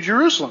Jericho to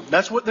Jerusalem.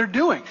 That's what they're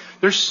doing.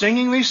 They're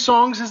singing these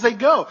songs as they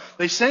go.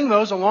 They sing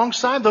those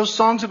alongside those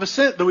songs of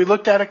ascent that we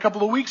looked at a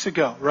couple of weeks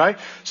ago, right?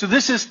 So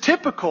this is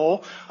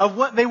typical of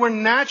what they were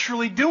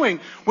naturally doing,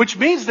 which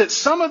means that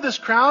some of this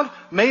crowd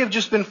may have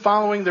just been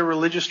following their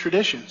religious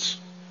traditions.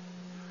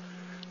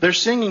 They're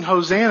singing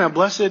Hosanna,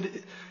 blessed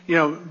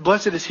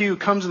is he who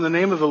comes in the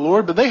name of the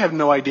Lord, but they have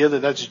no idea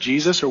that that's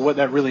Jesus or what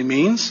that really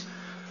means.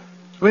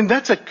 I mean,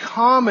 that's a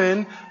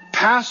common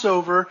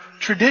Passover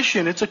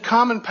tradition. It's a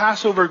common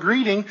Passover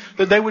greeting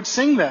that they would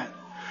sing that.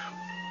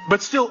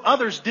 But still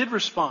others did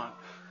respond.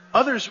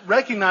 Others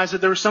recognized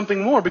that there was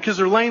something more because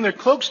they're laying their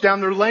cloaks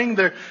down. They're laying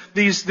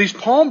these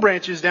palm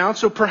branches down.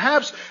 So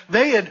perhaps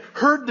they had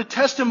heard the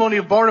testimony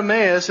of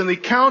Bartimaeus and the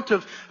account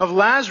of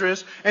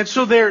Lazarus. And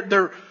so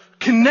they're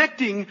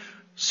connecting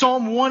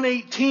Psalm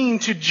 118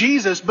 to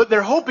Jesus, but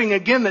they're hoping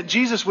again that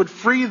Jesus would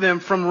free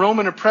them from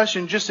Roman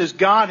oppression just as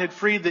God had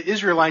freed the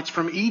Israelites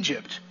from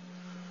Egypt.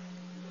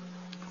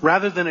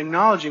 Rather than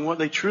acknowledging what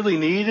they truly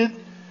needed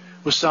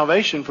was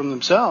salvation from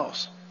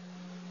themselves.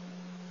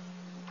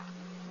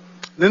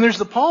 Then there's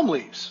the palm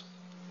leaves.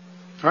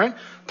 Right?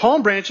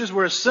 Palm branches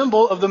were a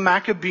symbol of the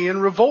Maccabean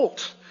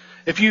revolt.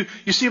 If you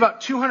see about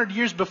 200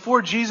 years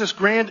before Jesus'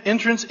 grand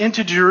entrance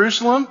into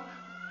Jerusalem,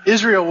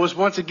 Israel was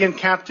once again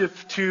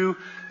captive to,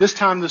 this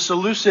time, the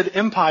Seleucid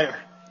Empire,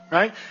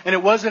 right? And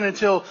it wasn't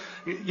until,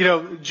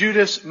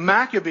 Judas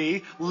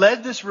Maccabee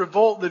led this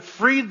revolt that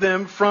freed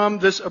them from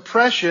this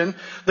oppression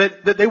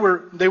that they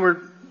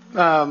were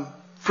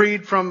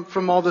freed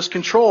from all this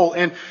control.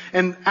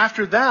 And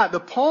after that, the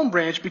palm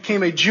branch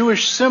became a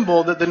Jewish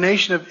symbol that the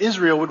nation of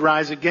Israel would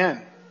rise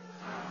again.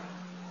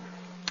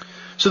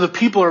 So the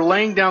people are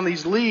laying down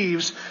these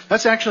leaves.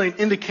 That's actually an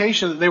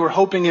indication that they were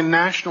hoping in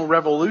national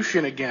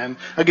revolution again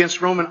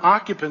against Roman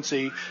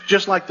occupancy,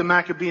 just like the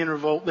Maccabean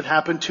revolt that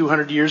happened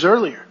 200 years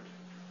earlier.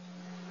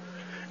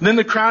 And then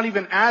the crowd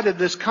even added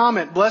this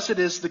comment, "Blessed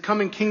is the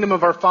coming kingdom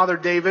of our father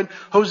David,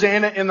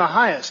 Hosanna in the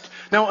highest."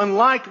 Now,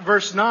 unlike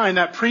verse 9,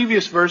 that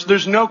previous verse,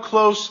 there's no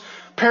close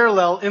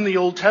parallel in the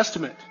Old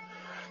Testament.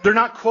 They're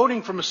not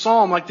quoting from a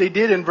psalm like they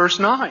did in verse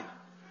 9.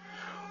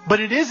 But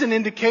it is an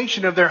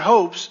indication of their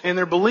hopes and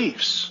their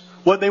beliefs,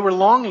 what they were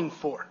longing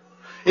for.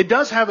 It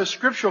does have a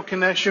scriptural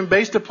connection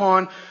based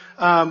upon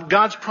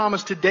God's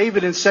promise to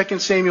David in 2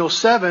 Samuel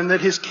 7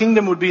 that his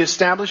kingdom would be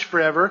established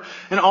forever.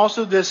 And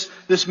also this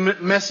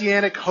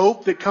messianic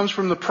hope that comes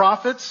from the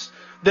prophets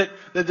that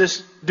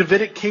this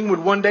Davidic king would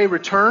one day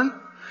return.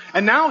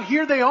 And now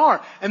here they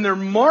are, and they're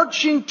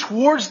marching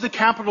towards the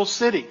capital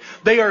city.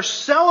 They are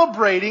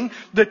celebrating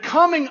the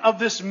coming of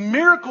this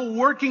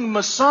miracle-working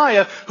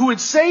Messiah who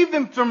would save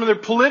them from their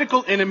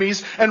political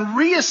enemies and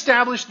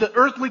reestablish the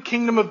earthly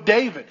kingdom of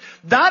David.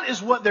 That is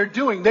what they're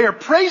doing. They are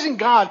praising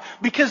God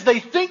because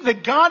they think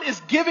that God is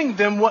giving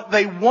them what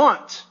they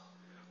want,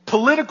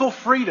 political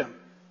freedom.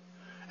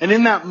 And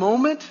in that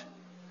moment,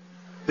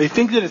 they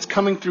think that it's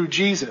coming through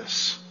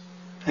Jesus,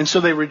 and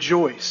so they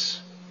rejoice.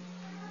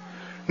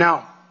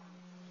 Now,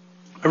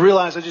 I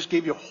realize I just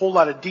gave you a whole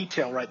lot of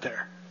detail right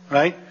there,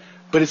 right?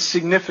 But it's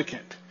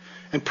significant.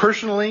 And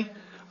personally,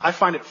 I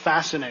find it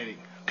fascinating,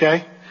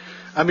 okay?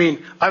 I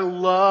mean, I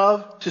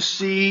love to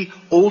see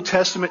Old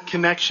Testament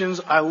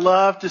connections. I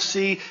love to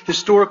see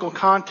historical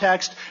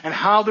context and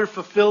how they're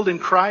fulfilled in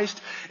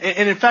Christ.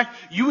 And in fact,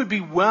 you would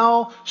be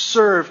well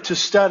served to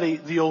study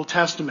the Old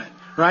Testament,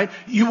 right?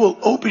 You will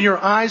open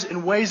your eyes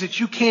in ways that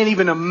you can't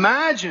even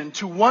imagine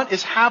to what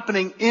is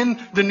happening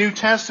in the New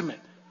Testament.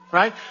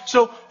 Right?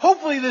 So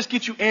hopefully this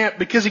gets you amped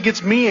because it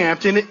gets me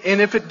amped.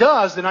 And if it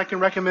does, then I can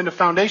recommend a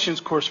foundations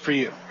course for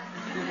you.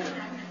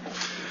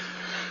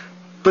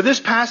 But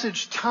this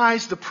passage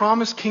ties the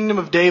promised kingdom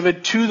of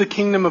David to the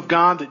kingdom of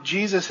God that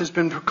Jesus has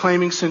been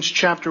proclaiming since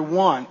chapter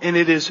 1. And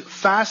it is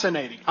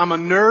fascinating. I'm a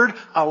nerd.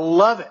 I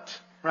love it.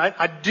 Right?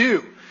 I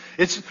do.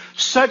 It's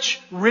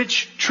such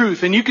rich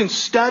truth. And you can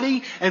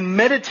study and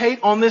meditate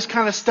on this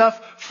kind of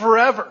stuff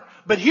forever.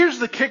 But here's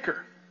the kicker.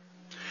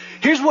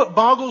 Here's what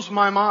boggles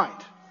my mind.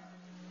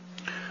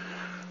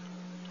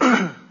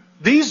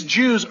 These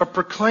Jews are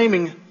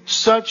proclaiming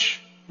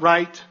such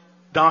right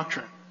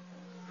doctrine,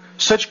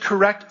 such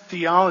correct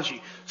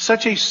theology,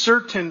 such a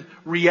certain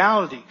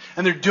reality.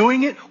 And they're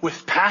doing it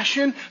with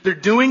passion. They're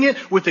doing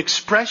it with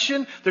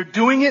expression. They're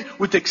doing it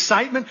with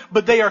excitement.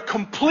 But they are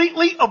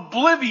completely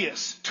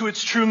oblivious to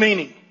its true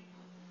meaning.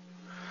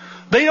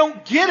 They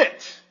don't get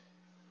it.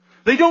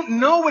 They don't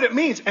know what it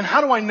means. And how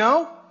do I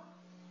know?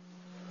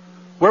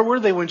 Where were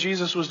they when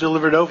Jesus was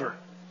delivered over?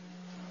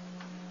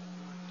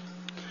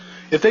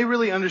 If they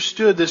really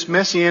understood this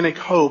messianic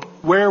hope,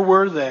 where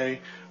were they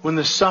when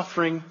the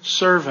suffering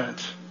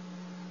servant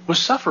was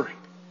suffering?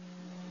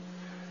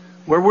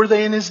 Where were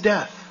they in his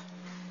death?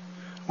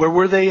 Where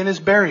were they in his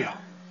burial?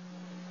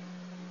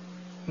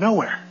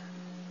 Nowhere.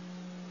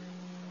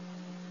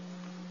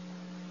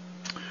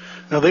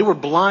 Now they were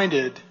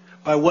blinded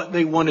by what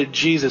they wanted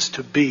Jesus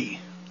to be.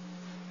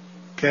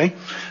 Okay?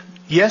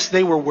 Yes,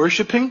 they were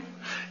worshiping.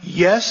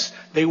 Yes,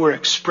 they were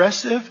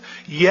expressive.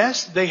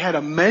 Yes, they had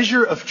a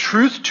measure of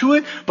truth to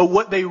it. But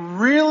what they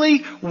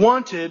really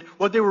wanted,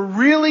 what they were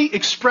really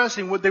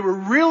expressing, what they were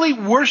really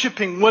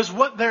worshiping was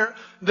what their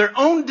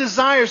own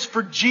desires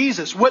for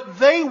Jesus, what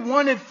they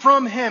wanted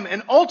from Him.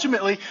 And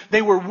ultimately,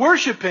 they were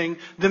worshiping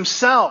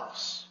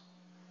themselves.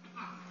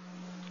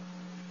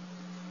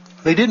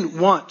 They didn't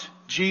want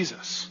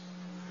Jesus.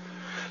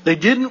 They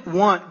didn't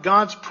want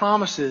God's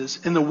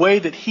promises in the way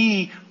that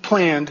He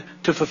planned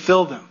to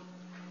fulfill them.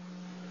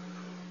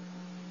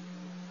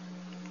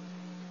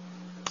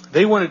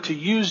 They wanted to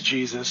use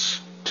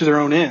Jesus to their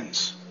own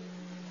ends.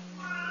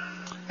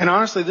 And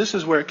honestly, this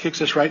is where it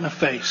kicks us right in the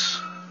face.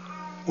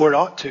 Or it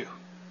ought to.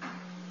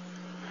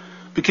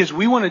 Because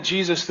we want a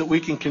Jesus that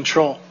we can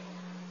control.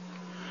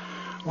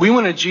 We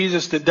want a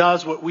Jesus that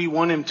does what we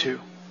want Him to.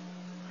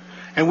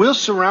 And we'll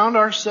surround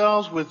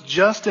ourselves with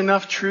just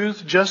enough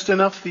truth, just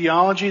enough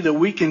theology that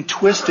we can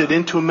twist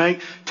it to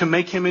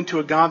make Him into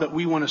a God that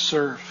we want to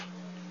serve.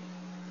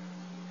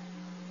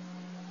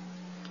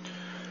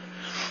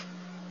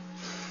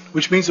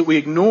 Which means that we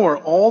ignore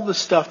all the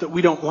stuff that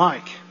we don't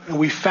like. And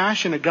we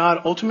fashion a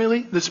God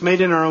ultimately that's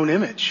made in our own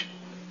image.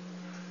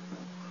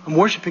 I'm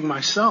worshiping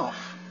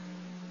myself.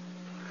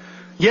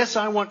 Yes,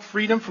 I want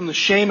freedom from the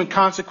shame and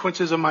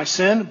consequences of my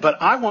sin,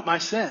 but I want my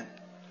sin.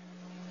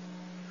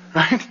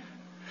 Right?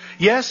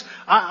 Yes,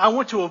 I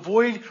want to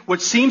avoid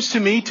what seems to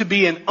me to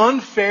be an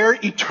unfair,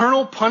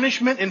 eternal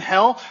punishment in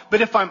hell.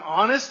 But if I'm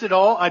honest at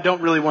all, I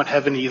don't really want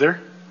heaven either.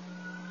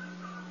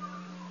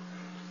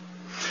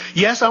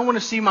 Yes, I want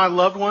to see my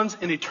loved ones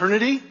in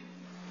eternity.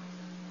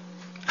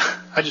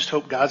 I just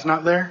hope God's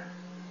not there.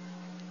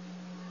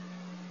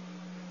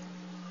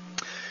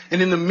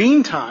 And in the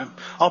meantime,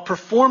 I'll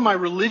perform my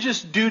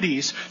religious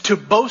duties to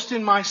boast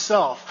in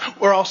myself,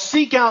 or I'll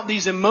seek out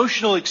these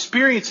emotional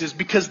experiences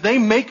because they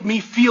make me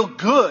feel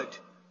good.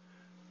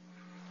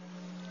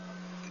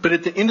 But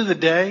at the end of the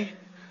day,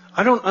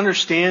 I don't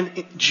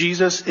understand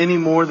Jesus any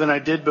more than I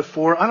did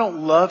before. I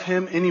don't love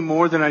Him any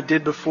more than I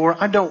did before.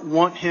 I don't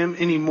want Him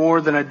any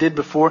more than I did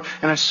before.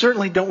 And I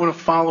certainly don't want to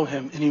follow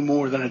Him any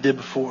more than I did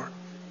before.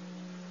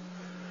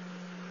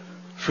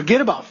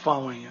 Forget about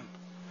following Him.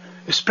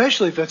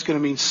 Especially if that's going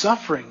to mean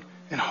suffering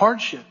and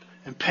hardship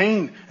and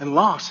pain and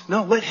loss.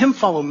 No, let Him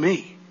follow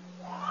me.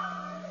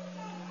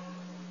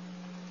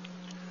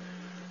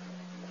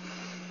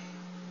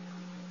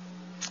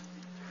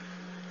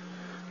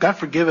 God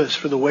forgive us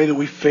for the way that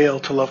we fail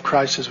to love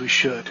Christ as we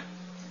should.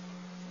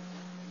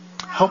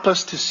 Help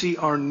us to see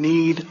our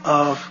need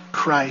of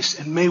Christ,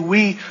 and may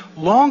we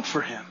long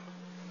for Him.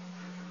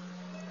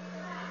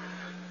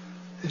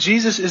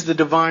 Jesus is the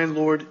divine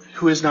Lord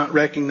who is not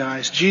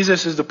recognized.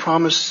 Jesus is the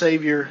promised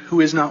Savior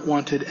who is not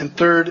wanted. And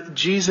third,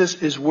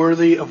 Jesus is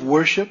worthy of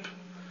worship,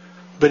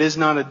 but is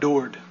not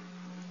adored.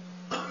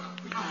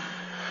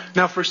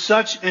 Now, for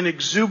such an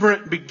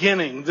exuberant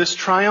beginning, this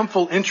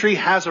triumphal entry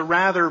has a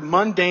rather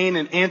mundane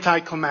and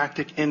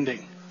anticlimactic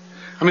ending.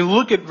 I mean,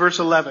 look at verse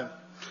 11.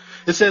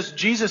 It says,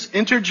 Jesus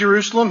entered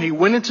Jerusalem, He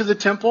went into the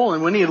temple,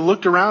 and when He had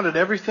looked around at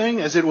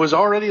everything, as it was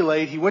already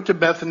late, He went to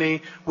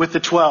Bethany with the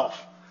 12.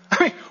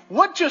 I mean,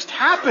 what just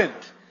happened?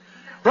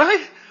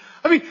 Right?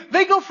 I mean,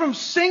 they go from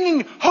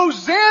singing,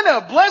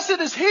 Hosanna,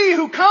 blessed is He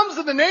who comes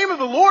in the name of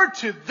the Lord,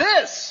 to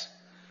this.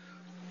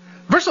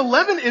 Verse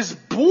 11 is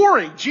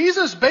boring.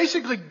 Jesus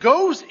basically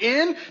goes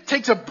in,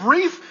 takes a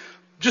brief,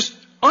 just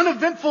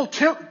uneventful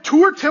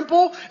tour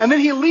temple, and then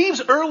He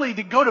leaves early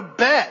to go to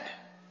bed.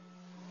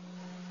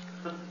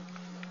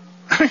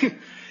 I mean,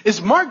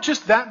 is Mark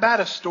just that bad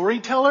a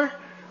storyteller?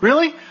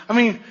 Really? I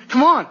mean,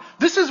 come on.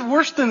 This is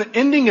worse than the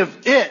ending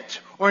of It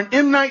or an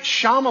M. Night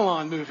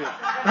Shyamalan movie,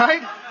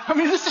 right? I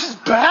mean, this is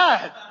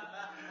bad.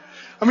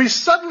 I mean,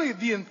 suddenly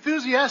the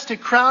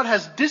enthusiastic crowd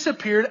has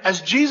disappeared as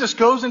Jesus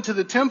goes into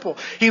the temple.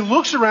 He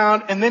looks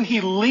around and then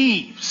He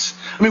leaves.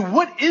 I mean,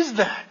 what is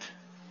that?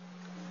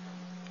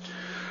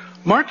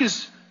 Mark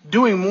is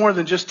doing more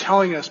than just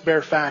telling us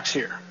bare facts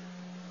here.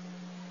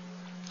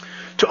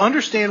 To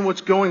understand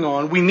what's going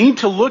on, we need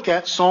to look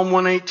at Psalm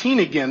 118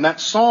 again, that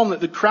psalm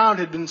that the crowd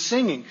had been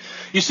singing.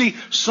 You see,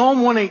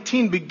 Psalm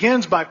 118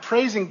 begins by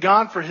praising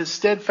God for His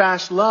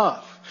steadfast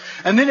love.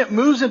 And then it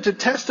moves into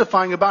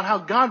testifying about how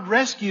God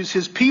rescues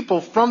His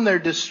people from their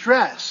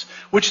distress,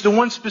 which the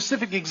one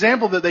specific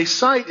example that they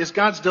cite is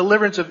God's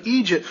deliverance of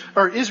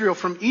Israel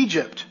from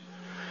Egypt.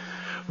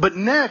 But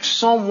next,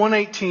 Psalm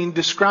 118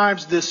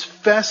 describes this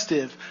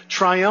festive,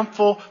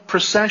 triumphal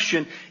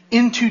procession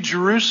into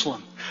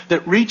Jerusalem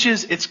that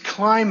reaches its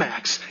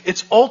climax,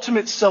 its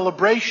ultimate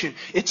celebration,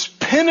 its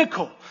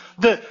pinnacle,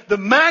 the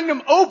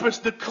magnum opus,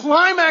 the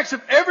climax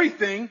of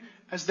everything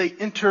as they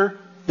enter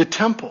the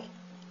temple.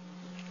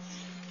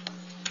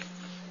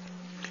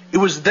 It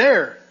was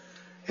there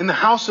in the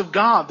house of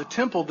God, the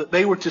temple, that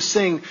they were to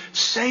sing,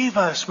 "Save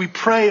us, we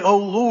pray, O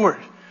Lord."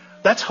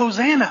 That's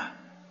Hosanna.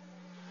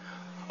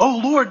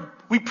 "O Lord,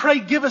 we pray,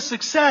 give us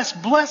success.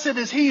 Blessed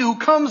is He who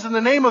comes in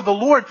the name of the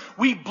Lord.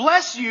 We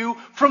bless You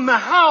from the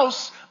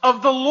house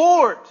of the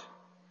Lord.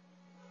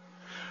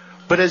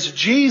 But as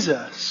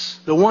Jesus,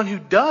 the one who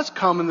does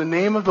come in the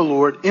name of the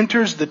Lord,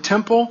 enters the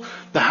temple,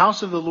 the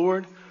house of the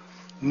Lord,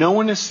 no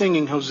one is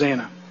singing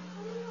Hosanna.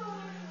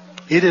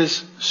 It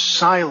is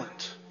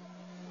silent.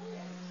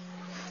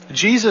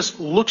 Jesus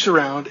looks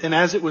around, and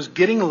as it was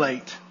getting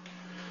late,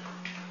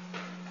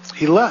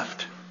 he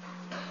left.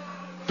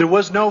 There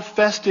was no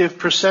festive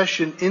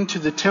procession into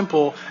the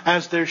temple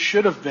as there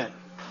should have been.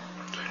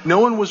 No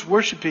one was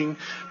worshiping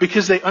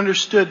because they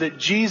understood that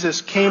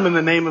Jesus came in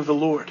the name of the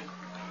Lord.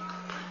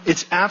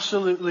 It's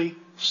absolutely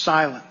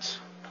silent.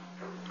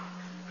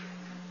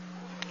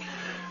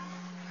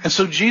 And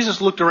so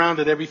Jesus looked around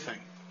at everything.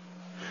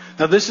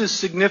 Now this is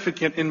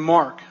significant in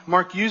Mark.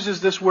 Mark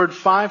uses this word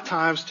 5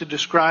 times to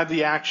describe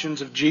the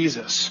actions of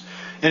Jesus.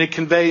 And it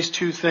conveys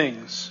 2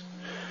 things.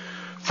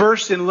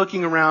 First, in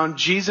looking around,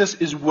 Jesus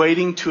is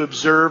waiting to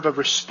observe a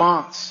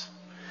response.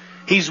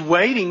 He's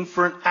waiting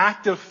for an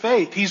act of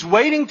faith. He's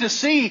waiting to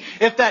see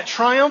if that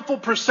triumphal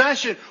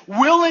procession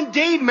will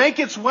indeed make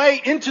its way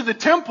into the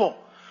temple.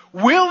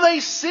 Will they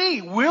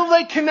see? Will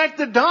they connect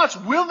the dots?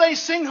 Will they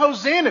sing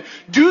Hosanna?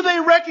 Do they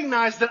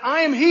recognize that I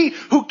am He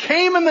who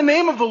came in the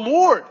name of the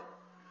Lord?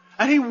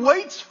 And He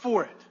waits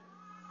for it.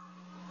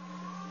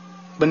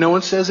 But no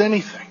one says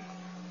anything.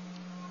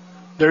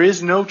 There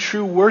is no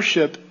true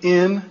worship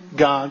in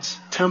God's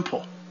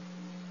temple.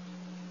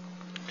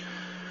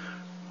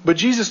 But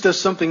Jesus does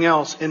something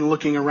else in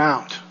looking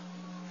around.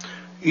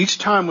 Each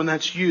time when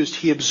that's used,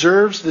 He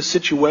observes the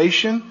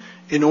situation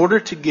in order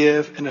to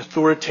give an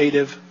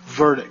authoritative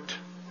verdict.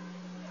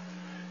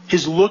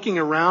 His looking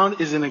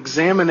around is an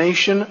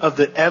examination of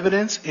the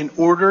evidence in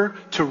order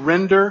to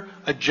render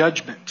a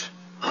judgment,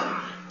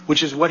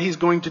 which is what He's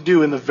going to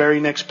do in the very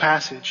next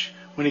passage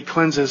when He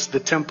cleanses the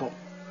temple.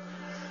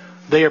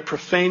 They are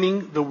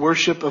profaning the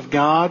worship of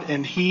God,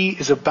 and He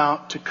is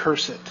about to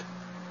curse it.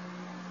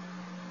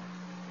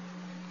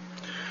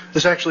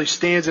 This actually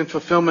stands in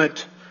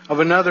fulfillment of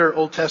another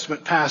Old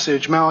Testament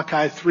passage,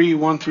 Malachi 3,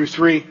 1 through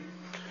 3. It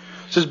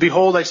says,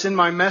 "Behold, I send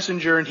my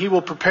messenger, and he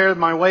will prepare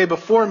my way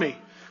before me,"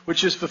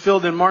 which is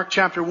fulfilled in Mark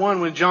chapter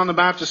 1 when John the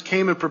Baptist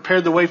came and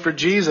prepared the way for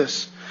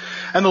Jesus.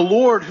 "And the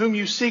Lord whom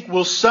you seek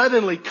will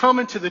suddenly come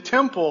into the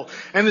temple,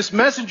 and this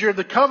messenger of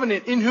the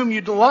covenant in whom you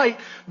delight,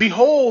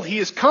 behold, he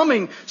is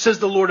coming, says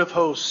the Lord of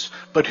hosts.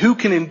 But who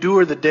can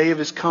endure the day of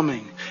his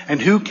coming?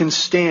 And who can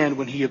stand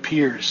when he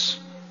appears?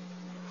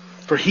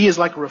 For he is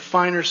like a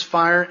refiner's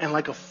fire and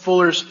like a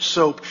fuller's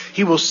soap.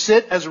 He will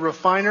sit as a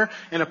refiner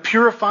and a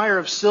purifier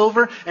of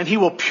silver, and he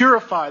will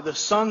purify the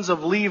sons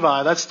of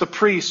Levi," that's the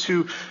priests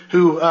who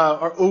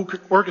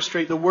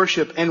orchestrate the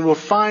worship, "and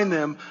refine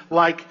them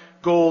like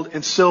gold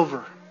and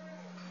silver."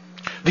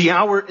 The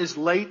hour is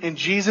late, and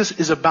Jesus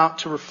is about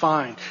to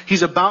refine.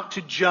 He's about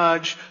to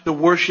judge the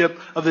worship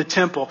of the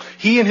temple.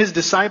 He and His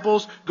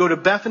disciples go to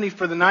Bethany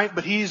for the night,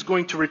 but He's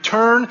going to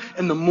return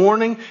in the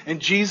morning,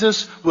 and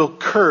Jesus will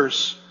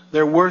curse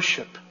their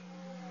worship.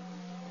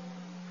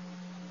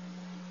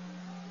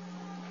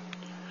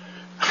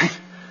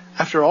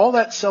 After all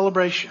that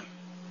celebration,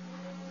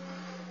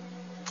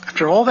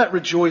 after all that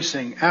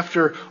rejoicing,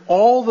 after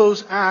all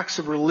those acts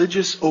of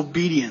religious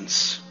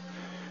obedience,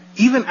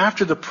 even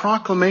after the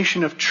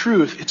proclamation of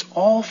truth, it's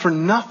all for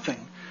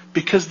nothing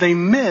because they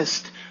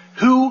missed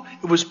who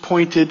it was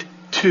pointed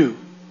to.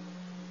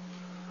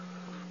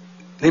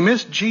 They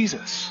missed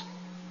Jesus.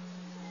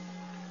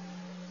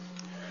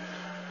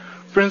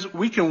 Friends,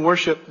 we can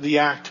worship the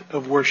act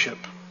of worship.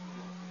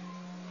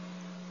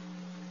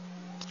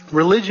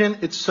 Religion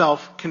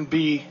itself can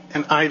be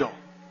an idol.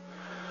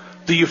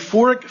 The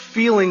euphoric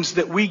feelings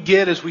that we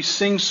get as we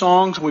sing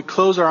songs and we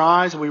close our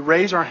eyes and we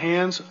raise our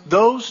hands,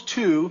 those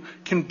too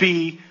can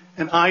be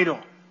an idol.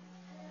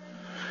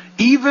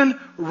 Even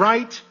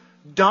right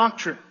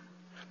doctrine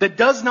that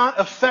does not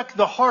affect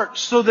the heart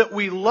so that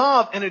we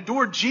love and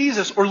adore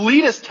Jesus or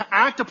lead us to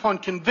act upon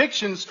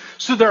convictions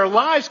so that our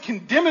lives can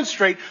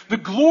demonstrate the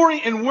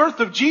glory and worth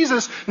of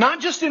Jesus, not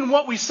just in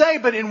what we say,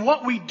 but in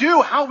what we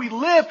do, how we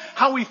live,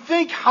 how we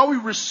think, how we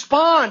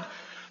respond.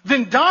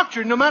 Then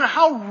doctrine, no matter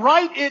how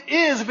right it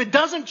is, if it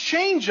doesn't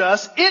change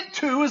us, it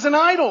too is an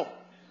idol.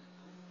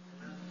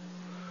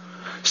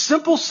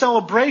 Simple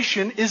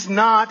celebration is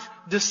not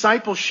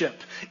discipleship.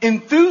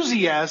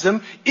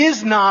 Enthusiasm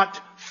is not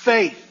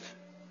faith.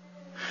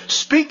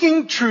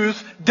 Speaking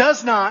truth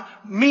does not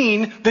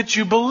mean that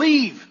you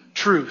believe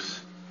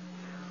truth.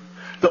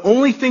 The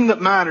only thing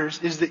that matters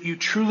is that you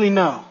truly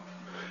know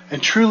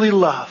and truly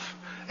love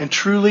and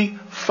truly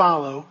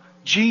follow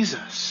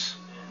Jesus.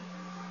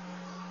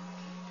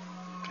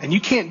 And you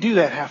can't do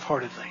that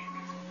half-heartedly.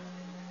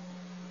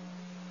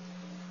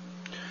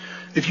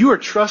 If you are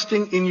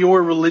trusting in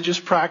your religious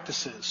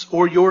practices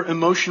or your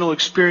emotional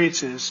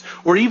experiences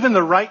or even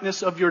the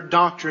rightness of your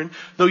doctrine,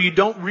 though you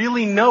don't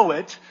really know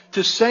it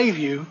to save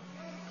you,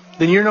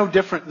 then you're no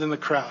different than the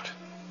crowd.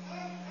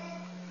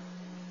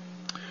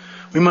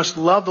 We must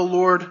love the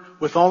Lord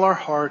with all our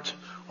heart,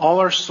 all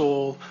our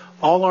soul,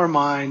 all our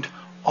mind,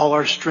 all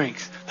our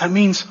strength. That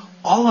means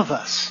all of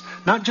us.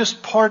 not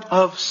just part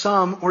of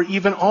some or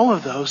even all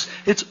of those.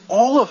 It's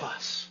all of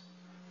us.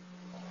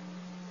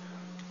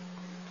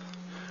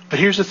 But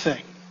here's the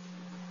thing.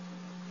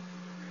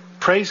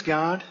 Praise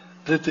God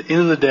that at the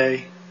end of the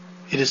day,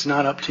 it is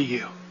not up to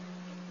you.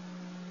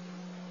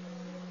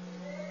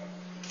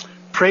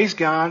 Praise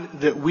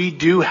God that we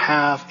do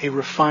have a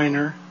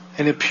refiner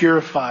and a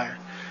purifier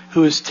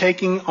who is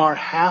taking our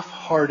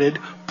half-hearted,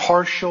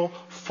 partial,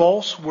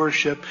 false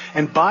worship,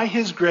 and by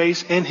His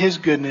grace and His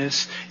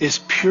goodness is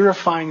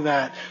purifying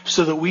that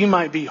so that we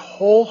might be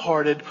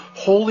wholehearted,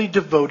 wholly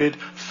devoted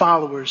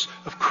followers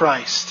of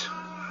Christ.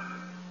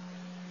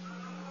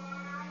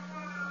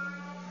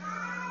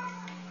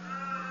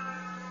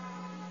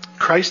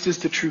 Christ is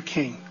the true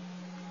King.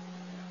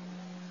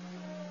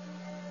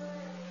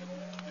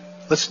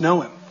 Let's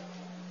know Him.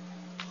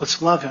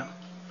 Let's love Him.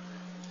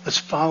 Let's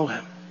follow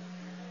Him.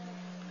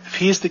 If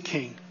He is the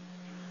King,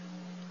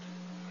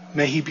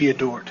 may He be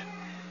adored.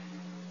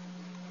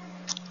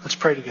 Let's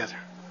pray together.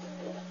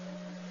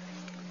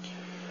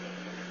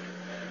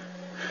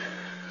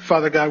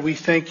 Father God, we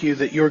thank You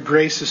that Your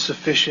grace is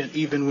sufficient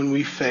even when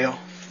we fail.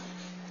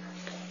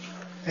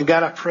 And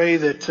God, I pray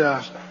that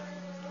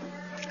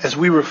as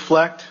we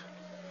reflect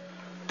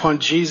upon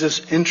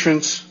Jesus'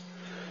 entrance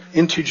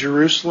into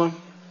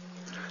Jerusalem,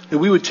 that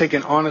we would take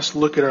an honest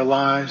look at our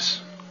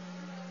lives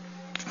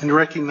and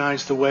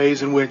recognize the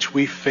ways in which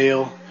we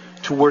fail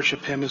to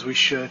worship Him as we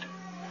should.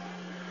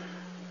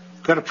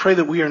 God, I pray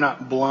that we are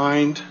not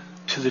blind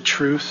to the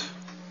truth,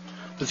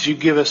 but that You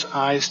give us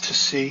eyes to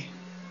see.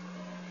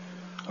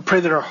 I pray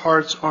that our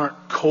hearts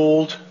aren't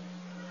cold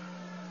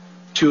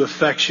to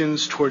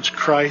affections towards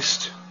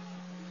Christ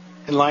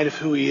in light of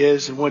who He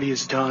is and what He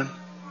has done.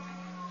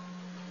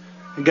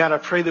 And God, I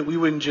pray that we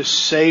wouldn't just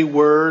say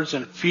words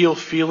and feel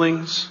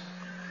feelings,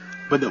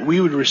 but that we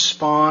would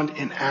respond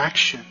in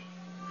action,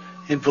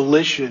 in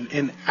volition,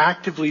 in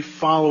actively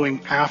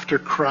following after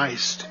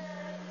Christ,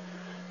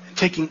 and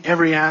taking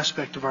every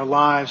aspect of our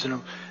lives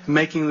and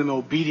making them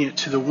obedient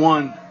to the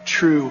one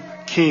true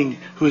King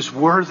who is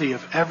worthy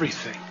of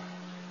everything.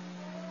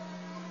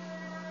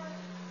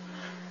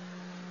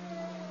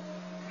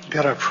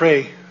 God, I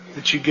pray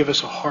that You give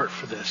us a heart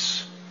for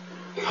this.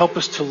 Help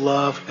us to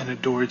love and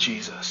adore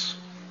Jesus.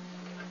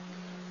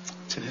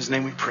 It's in His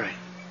name we pray.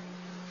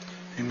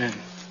 Amen.